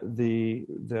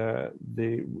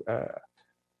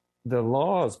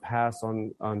laws passed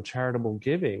on charitable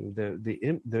giving,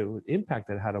 the impact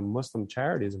that had on Muslim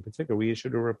charities in particular. We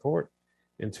issued a report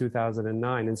in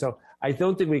 2009. And so I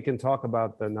don't think we can talk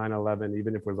about the 9/11,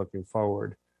 even if we're looking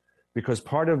forward, because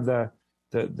part of the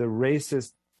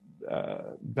racist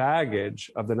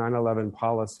baggage of the 9/11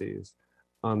 policies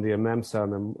on the AMEMSA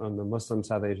and on the Muslim,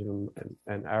 South Asian,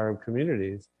 and Arab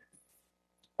communities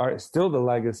are still the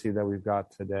legacy that we've got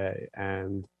today.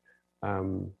 And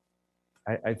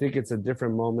I think it's a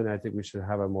different moment. I think we should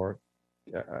have a more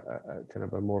kind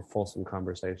of a more fulsome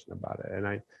conversation about it. And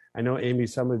I know, Amy,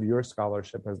 some of your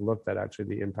scholarship has looked at actually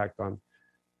the impact on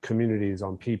communities,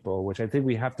 on people, which I think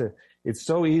we have to. It's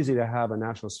so easy to have a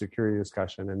national security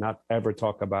discussion and not ever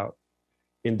talk about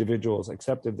individuals,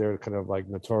 except if they're kind of like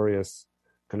notorious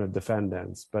kind of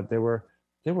defendants. But there were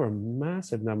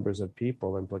massive numbers of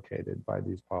people implicated by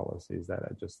these policies that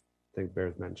I just think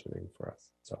bears mentioning for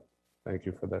us. So thank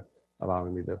you for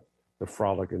allowing me the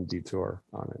frolic and detour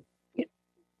on it.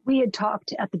 We had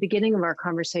talked at the beginning of our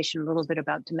conversation a little bit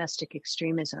about domestic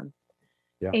extremism.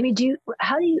 Yeah. Amy,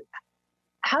 how do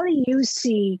you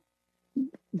see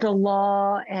the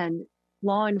law and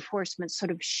law enforcement sort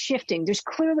of shifting? There's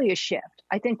clearly a shift.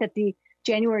 I think that the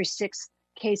January 6th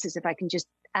cases, if I can just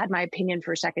add my opinion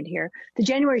for a second here, the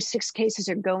January 6th cases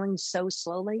are going so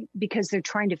slowly because they're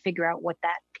trying to figure out what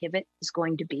that pivot is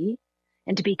going to be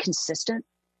and to be consistent.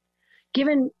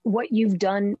 Given what you've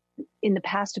done in the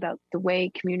past about the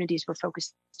way communities were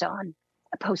focused on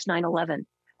post 9/11,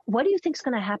 what do you think is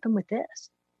going to happen with this?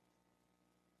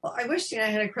 Well, I wish I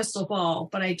had a crystal ball,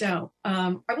 but I don't.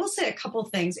 I will say a couple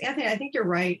things. Anthony, I think you're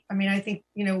right. I mean, I think,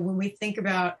 when we think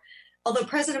about, although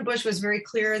President Bush was very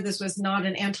clear this was not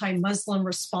an anti-Muslim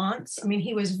response, I mean,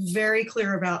 he was very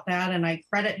clear about that, and I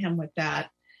credit him with that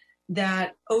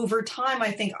over time,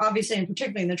 I think, obviously, and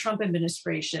particularly in the Trump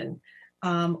administration,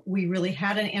 we really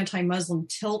had an anti-Muslim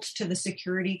tilt to the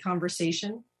security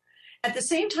conversation. At the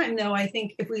same time, though, I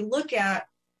think if we look at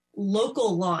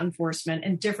local law enforcement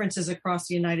and differences across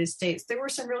the United States, there were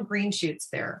some real green shoots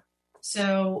there.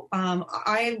 So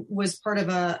I was part of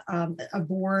a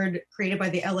board created by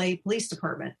the LA Police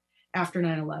Department after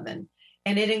 9/11,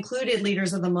 and it included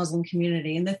leaders of the Muslim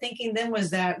community. And the thinking then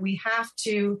was that we have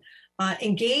to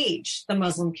engage the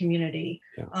Muslim community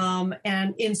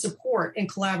and in support and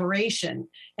collaboration,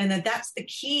 and that's the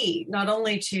key not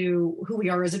only to who we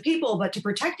are as a people, but to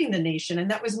protecting the nation.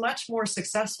 And that was much more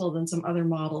successful than some other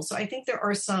models. So I think there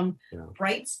are some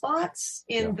bright spots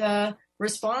in the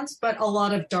response, but a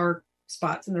lot of dark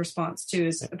spots in the response too,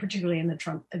 particularly in the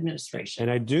Trump administration.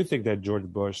 And I do think that George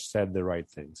Bush said the right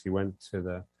things. He went to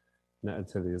the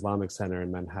Islamic Center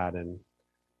in Manhattan.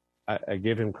 I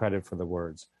give him credit for the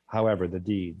words. However, the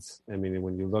deeds, I mean,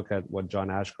 when you look at what John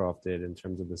Ashcroft did in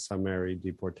terms of the summary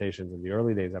deportations in the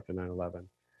early days after 9/11,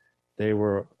 they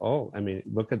were,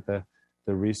 look at the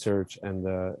research and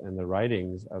the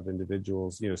writings of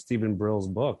individuals. Stephen Brill's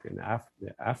book in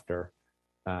After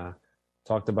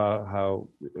talked about how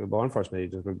law enforcement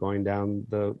agents were going down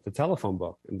the telephone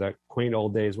book in the quaint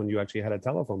old days when you actually had a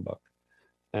telephone book.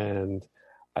 And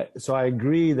so I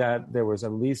agree that there was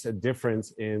at least a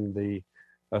difference in the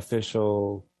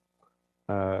official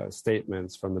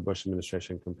statements from the Bush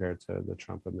administration compared to the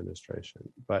Trump administration.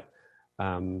 But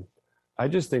I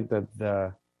just think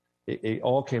that it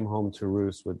all came home to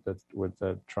roost with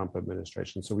the Trump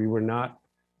administration. So we were not,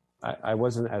 I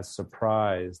wasn't as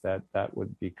surprised that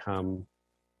would become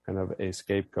kind of a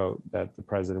scapegoat that the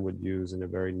president would use in a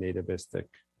very nativistic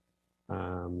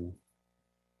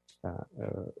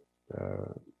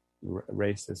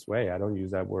racist way. I don't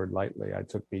use that word lightly. It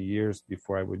took me years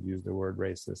before I would use the word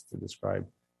racist to describe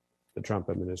the Trump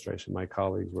administration. My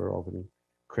colleagues were often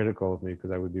critical of me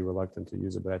because I would be reluctant to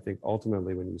use it. But I think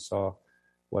ultimately when you saw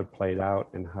what played out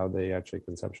and how they actually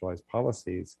conceptualized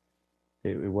policies,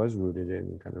 it was rooted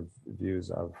in kind of views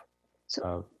of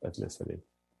ethnicity.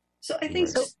 So I think,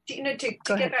 to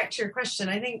get back to your question,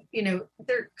 I think,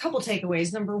 there are a couple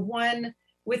takeaways. Number one,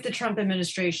 with the Trump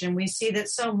administration, we see that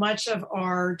so much of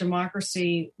our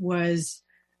democracy was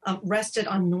rested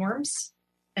on norms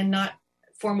and not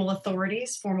formal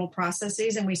authorities, formal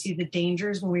processes. And we see the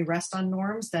dangers when we rest on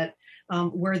norms, that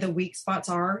where the weak spots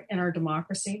are in our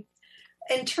democracy.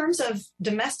 In terms of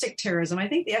domestic terrorism, I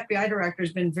think the FBI director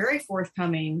has been very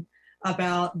forthcoming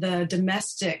about the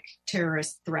domestic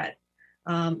terrorist threat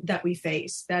that we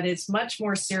face, that it's much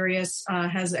more serious,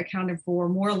 has accounted for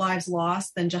more lives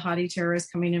lost than jihadi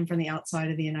terrorists coming in from the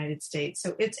outside of the United States.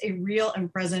 So it's a real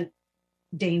and present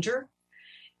danger.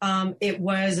 It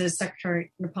was, as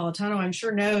Secretary Napolitano, I'm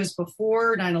sure knows,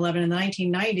 before 9/11 in the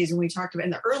 1990s, when we talked about,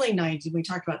 in the early 90s, when we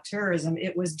talked about terrorism,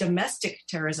 it was domestic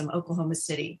terrorism, Oklahoma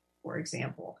City, for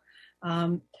example.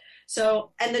 And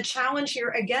the challenge here,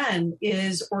 again,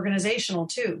 is organizational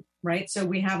too, right? So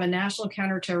we have a National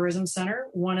Counterterrorism Center,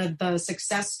 one of the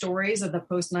success stories of the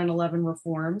post 9/11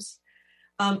 reforms,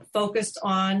 focused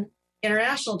on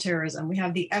international terrorism. We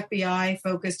have the FBI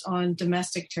focused on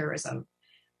domestic terrorism.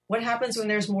 What happens when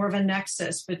there's more of a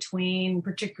nexus between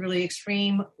particularly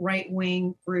extreme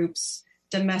right-wing groups,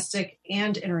 domestic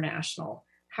and international?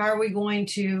 How are we going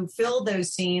to fill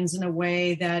those seams in a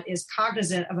way that is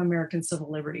cognizant of American civil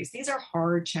liberties? These are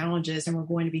hard challenges, and we're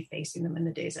going to be facing them in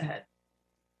the days ahead.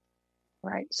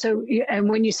 Right. So, and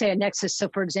when you say a nexus, so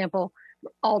for example,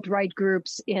 alt-right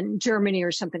groups in Germany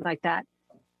or something like that,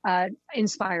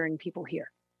 inspiring people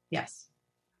here. Yes.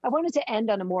 I wanted to end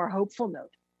on a more hopeful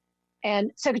note.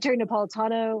 And Secretary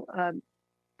Napolitano,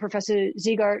 Professor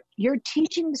Ziegart, you're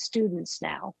teaching students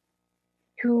now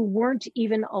who weren't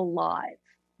even alive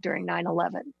during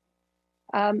 9/11.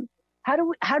 How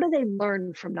do they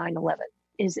learn from 9/11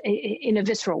 in a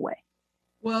visceral way?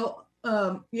 Well,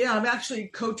 yeah, I'm actually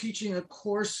co-teaching a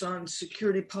course on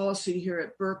security policy here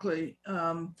at Berkeley.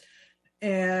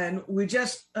 And we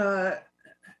just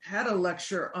had a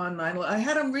lecture on 9/11. I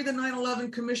had them read the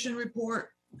 9/11 Commission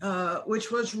report,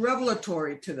 which was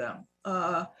revelatory to them.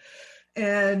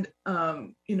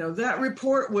 That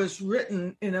report was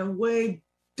written in a way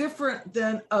different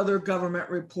than other government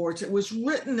reports. It was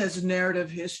written as narrative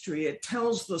history. It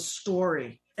tells the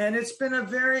story. And it's been a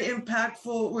very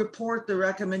impactful report, the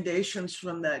recommendations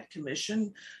from that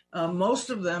commission. Most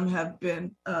of them have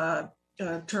been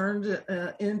turned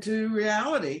into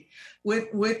reality,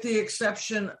 with the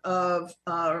exception of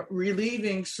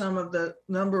relieving some of the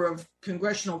number of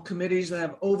congressional committees that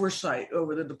have oversight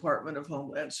over the Department of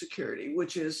Homeland Security,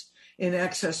 which is in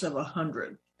excess of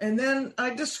 100. And then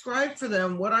I described for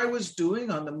them what I was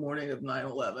doing on the morning of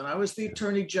 9/11. I was the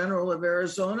Attorney General of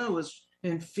Arizona, was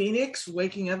in Phoenix,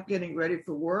 waking up, getting ready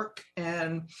for work.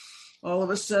 And all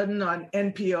of a sudden on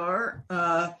NPR,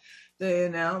 they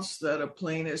announced that a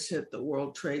plane has hit the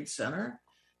World Trade Center.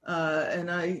 And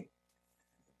I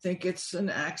think it's an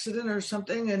accident or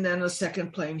something. And then a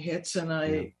second plane hits, and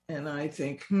I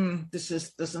think,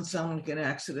 this doesn't sound like an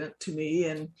accident to me.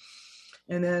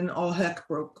 And then all heck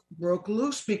broke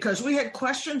loose because we had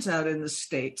questions out in the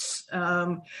States.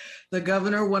 The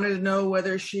governor wanted to know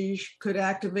whether she could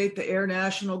activate the Air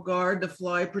National Guard to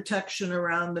fly protection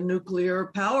around the nuclear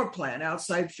power plant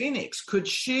outside Phoenix. Could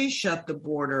she shut the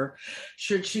border?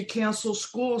 Should she cancel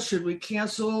school? Should we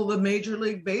cancel the Major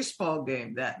League Baseball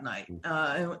game that night?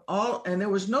 And there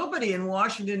was nobody in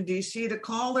Washington, D.C. to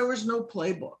call. There was no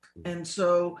playbook. And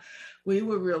so we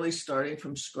were really starting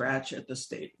from scratch at the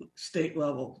state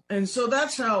level. And so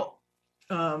that's how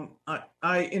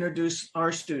I introduced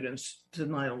our students to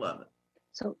 9/11.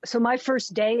 So my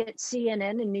first day at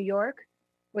CNN in New York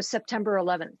was September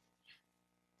 11th,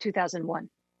 2001.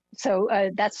 So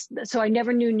I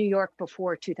never knew New York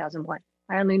before 2001.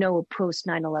 I only know post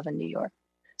 9/11 New York.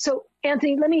 So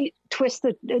Anthony, let me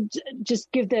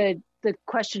just give the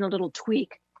question a little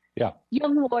tweak. Yeah.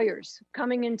 Young lawyers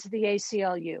coming into the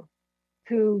ACLU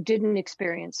who didn't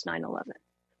experience 9/11.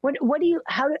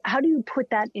 How do you put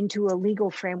that into a legal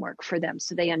framework for them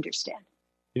so they understand?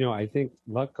 I think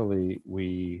luckily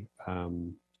we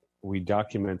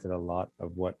documented a lot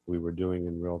of what we were doing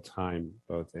in real time,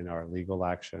 both in our legal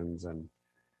actions and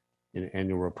in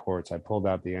annual reports. I pulled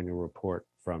out the annual report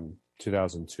from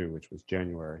 2002, which was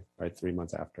January, right, 3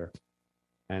 months after,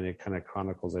 and it kind of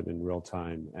chronicles it in real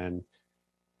time.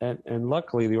 And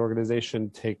luckily, the organization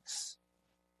takes,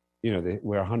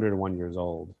 we're 101 years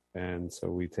old. And so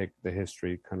we take the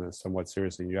history kind of somewhat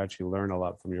seriously. You actually learn a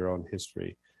lot from your own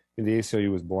history. And the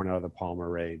ACLU was born out of the Palmer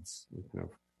raids,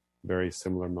 very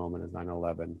similar moment as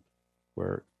 9/11,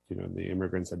 where, the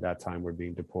immigrants at that time were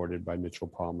being deported by Mitchell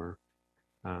Palmer.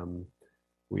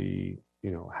 We,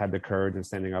 had the courage of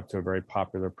standing up to a very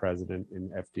popular president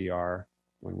in FDR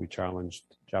when we challenged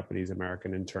Japanese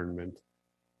American internment,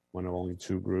 one of only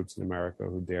two groups in America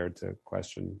who dared to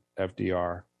question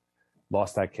FDR.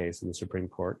 Lost that case in the Supreme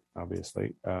Court,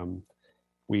 obviously.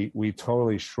 We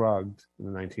totally shrugged in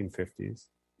the 1950s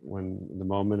when the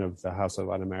moment of the House of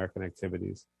Un-American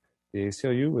Activities. The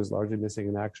ACLU was largely missing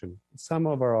in action. Some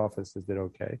of our offices did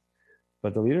okay,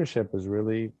 but the leadership was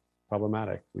really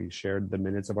problematic. We shared the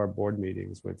minutes of our board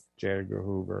meetings with J. Edgar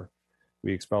Hoover.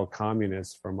 We expelled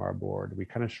communists from our board. We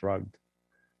kind of shrugged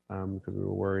because we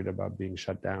were worried about being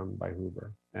shut down by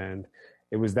Hoover. And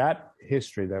it was that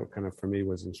history that kind of, for me,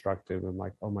 was instructive. I'm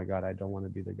like, oh my God, I don't want to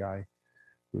be the guy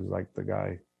who's like the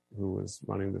guy who was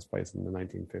running this place in the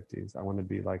 1950s. I want to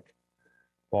be like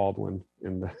Baldwin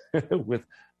with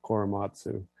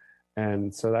Korematsu.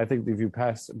 And so I think if you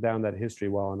pass down that history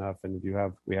well enough, and if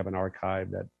we have an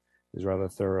archive that is rather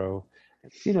thorough,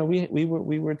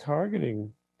 we were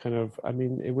targeting kind of,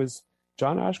 it was,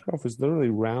 John Ashcroft was literally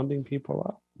rounding people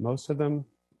up, most of them,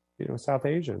 South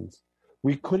Asians.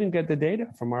 We couldn't get the data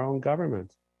from our own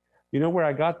government. Where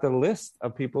I got the list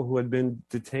of people who had been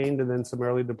detained and then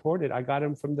summarily deported? I got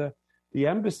them from the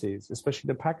embassies, especially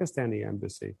the Pakistani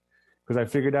embassy, because I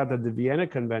figured out that the Vienna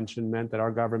Convention meant that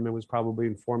our government was probably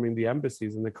informing the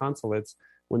embassies and the consulates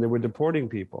when they were deporting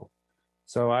people.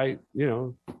 So I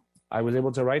was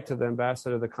able to write to the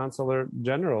ambassador, the consular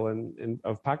general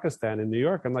of Pakistan in New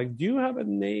York. I'm like, do you have a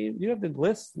name? Do you have the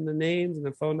list and the names and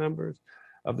the phone numbers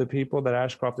of the people that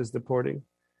Ashcroft is deporting?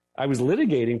 I was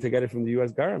litigating to get it from the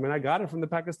U.S. government. I got it from the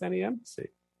Pakistani embassy.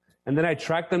 And then I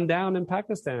tracked them down in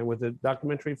Pakistan with a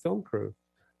documentary film crew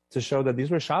to show that these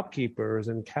were shopkeepers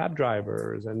and cab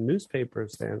drivers and newspaper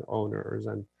stand owners.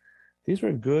 And these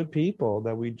were good people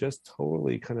that we just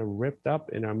totally kind of ripped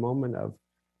up in our moment of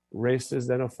racist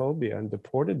xenophobia and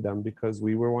deported them because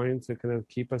we were wanting to kind of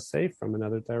keep us safe from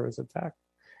another terrorist attack.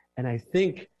 And I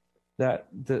think that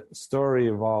the story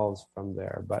evolves from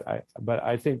there. But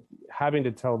I think having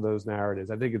to tell those narratives,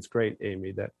 I think it's great,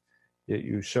 Amy, that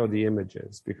you show the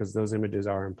images, because those images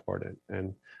are important.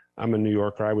 And I'm a New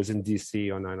Yorker. I was in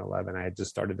DC on 9/11. I had just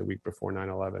started the week before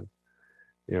 9/11.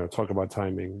 Talk about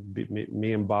timing.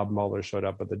 Me and Bob Mueller showed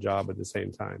up at the job at the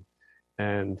same time.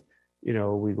 And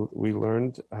we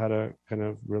learned how to kind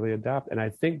of really adapt. And I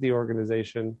think the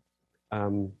organization,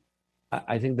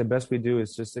 I think the best we do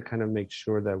is just to kind of make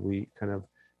sure that we kind of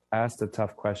ask the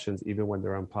tough questions, even when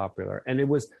they're unpopular. And it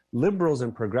was liberals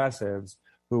and progressives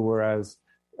who were as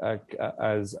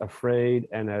afraid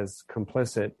and as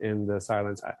complicit in the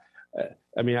silence.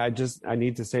 I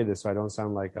need to say this so I don't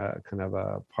sound like a kind of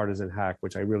a partisan hack,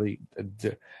 which I really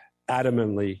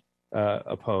adamantly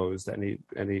opposed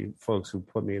any folks who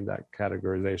put me in that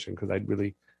categorization, because I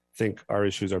really think our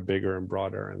issues are bigger and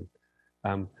broader.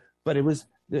 And but it was,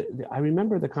 I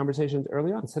remember the conversations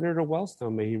early on. Senator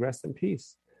Wellstone, may he rest in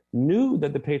peace, knew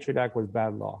that the Patriot Act was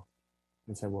bad law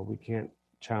and said, well, we can't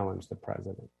challenge the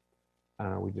president.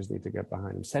 We just need to get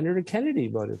behind him. Senator Kennedy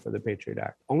voted for the Patriot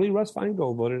Act. Only Russ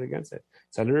Feingold voted against it.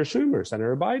 Senator Schumer,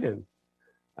 Senator Biden.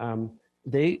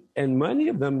 And many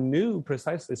of them knew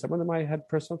precisely. Some of them I had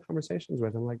personal conversations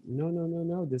with. I'm like,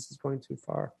 no, this is going too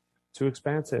far, too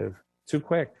expansive, too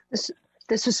quick.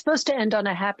 This was supposed to end on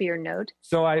a happier note.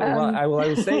 So what I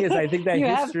was saying is, I think that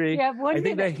history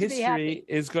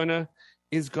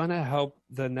is gonna help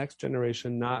the next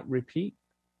generation not repeat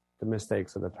the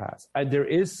mistakes of the past. There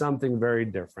is something very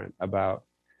different about,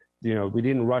 we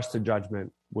didn't rush to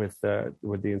judgment with the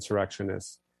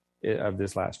insurrectionists of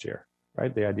this last year,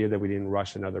 right? The idea that we didn't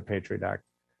rush another Patriot Act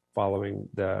following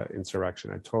the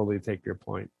insurrection. I totally take your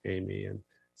point, Amy and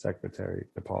Secretary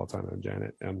Napolitano and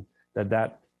Janet,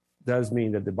 that does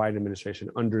mean that the Biden administration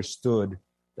understood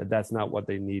that that's not what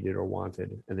they needed or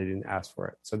wanted, and they didn't ask for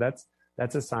it. So that's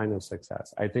a sign of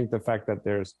success. I think the fact that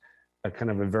there's a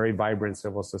kind of a very vibrant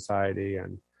civil society,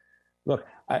 and look,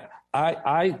 I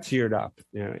teared up,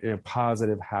 in a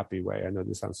positive, happy way. I know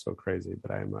this sounds so crazy,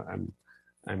 but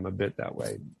I'm a bit that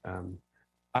way.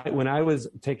 When I was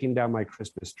taking down my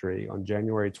Christmas tree on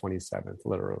January 27th,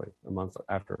 literally a month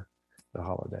after the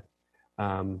holiday,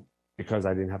 because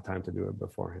I didn't have time to do it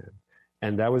beforehand.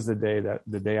 And that was the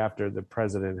day after the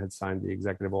president had signed the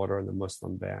executive order on the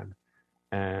Muslim ban.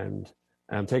 And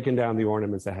I'm taking down the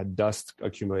ornaments that had dust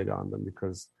accumulated on them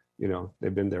because,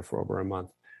 they've been there for over a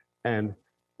month. And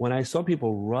when I saw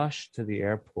people rush to the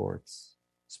airports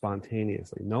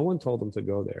spontaneously, no one told them to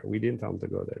go there. We didn't tell them to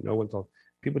go there. No one told.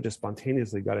 People just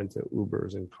spontaneously got into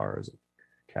Ubers and cars and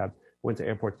cabs, went to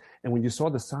airports. And when you saw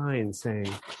the sign saying,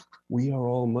 "We are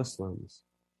all Muslims,"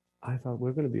 I thought,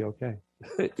 we're going to be okay,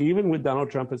 even with Donald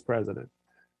Trump as president.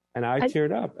 And I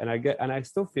teared up, and I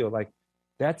still feel like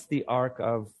that's the arc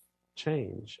of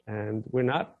change, and we're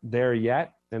not there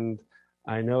yet. And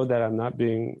I know that I'm not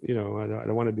being, I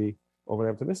don't want to be overly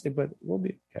optimistic, but we'll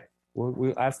be okay.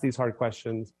 We'll ask these hard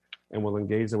questions, and we'll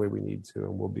engage the way we need to,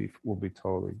 and we'll be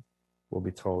totally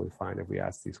fine if we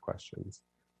ask these questions.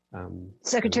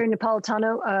 Secretary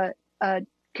Napolitano,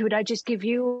 could I just give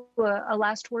you a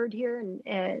last word here,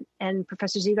 and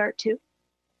Professor Ziegart too?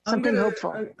 something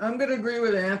hopeful. I'm going to agree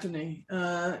with Anthony.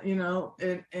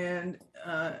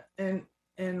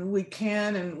 And we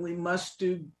can and we must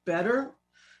do better.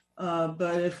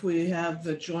 But if we have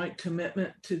the joint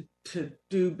commitment to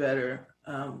do better,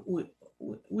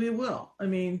 we will. I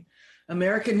mean,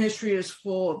 American history is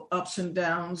full of ups and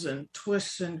downs and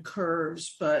twists and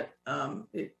curves, but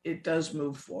it does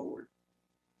move forward.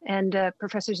 And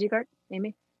Professor Ziegart,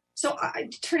 Amy? So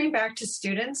turning back to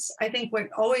students, I think what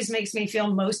always makes me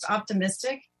feel most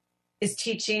optimistic is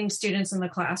teaching students in the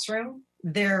classroom.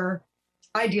 They're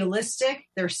idealistic,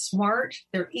 they're smart,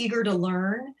 they're eager to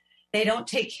learn. They don't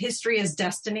take history as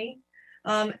destiny.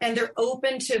 And they're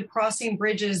open to crossing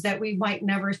bridges that we might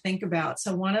never think about.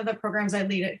 So one of the programs I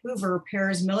lead at Hoover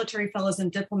pairs military fellows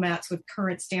and diplomats with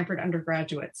current Stanford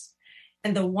undergraduates.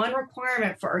 And the one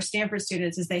requirement for our Stanford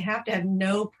students is they have to have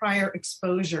no prior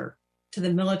exposure to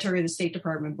the military or the State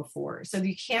Department before. So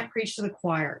you can't preach to the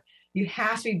choir. You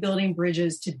have to be building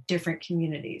bridges to different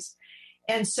communities.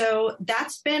 And so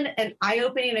that's been an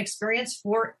eye-opening experience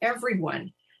for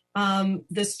everyone.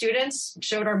 The students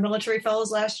showed our military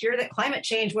fellows last year that climate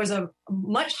change was a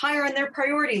much higher on their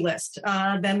priority list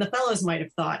than the fellows might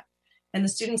have thought. And the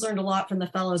students learned a lot from the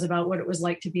fellows about what it was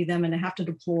like to be them and to have to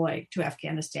deploy to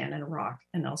Afghanistan and Iraq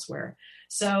and elsewhere.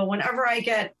 So whenever I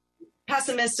get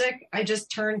pessimistic, I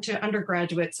just turn to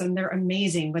undergraduates, and they're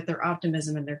amazing with their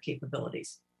optimism and their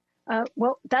capabilities.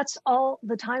 Well, that's all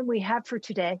the time we have for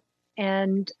today.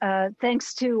 And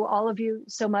thanks to all of you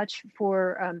so much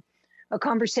for a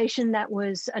conversation that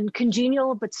was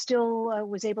uncongenial, but still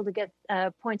was able to get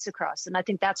points across. And I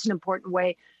think that's an important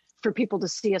way for people to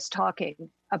see us talking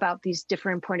about these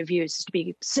different point of views, to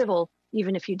be civil,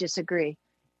 even if you disagree.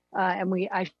 I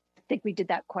think we did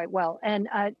that quite well. And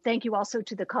thank you also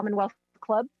to the Commonwealth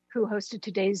Club, who hosted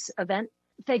today's event.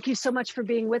 Thank you so much for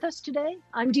being with us today.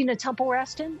 I'm Dina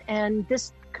Temple-Raston, and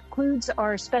this concludes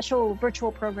our special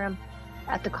virtual program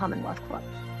at the Commonwealth Club.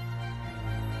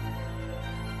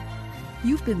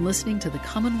 You've been listening to the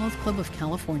Commonwealth Club of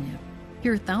California.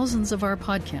 Hear thousands of our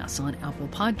podcasts on Apple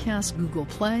Podcasts, Google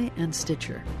Play, and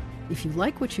Stitcher. If you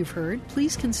like what you've heard,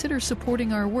 please consider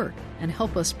supporting our work and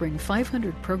help us bring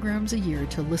 500 programs a year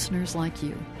to listeners like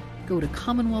you. Go to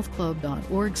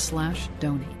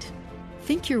commonwealthclub.org/donate.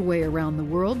 Think your way around the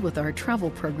world with our travel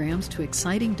programs to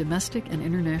exciting domestic and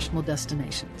international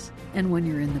destinations. And when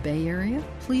you're in the Bay Area,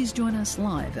 please join us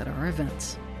live at our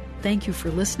events. Thank you for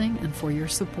listening and for your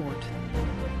support.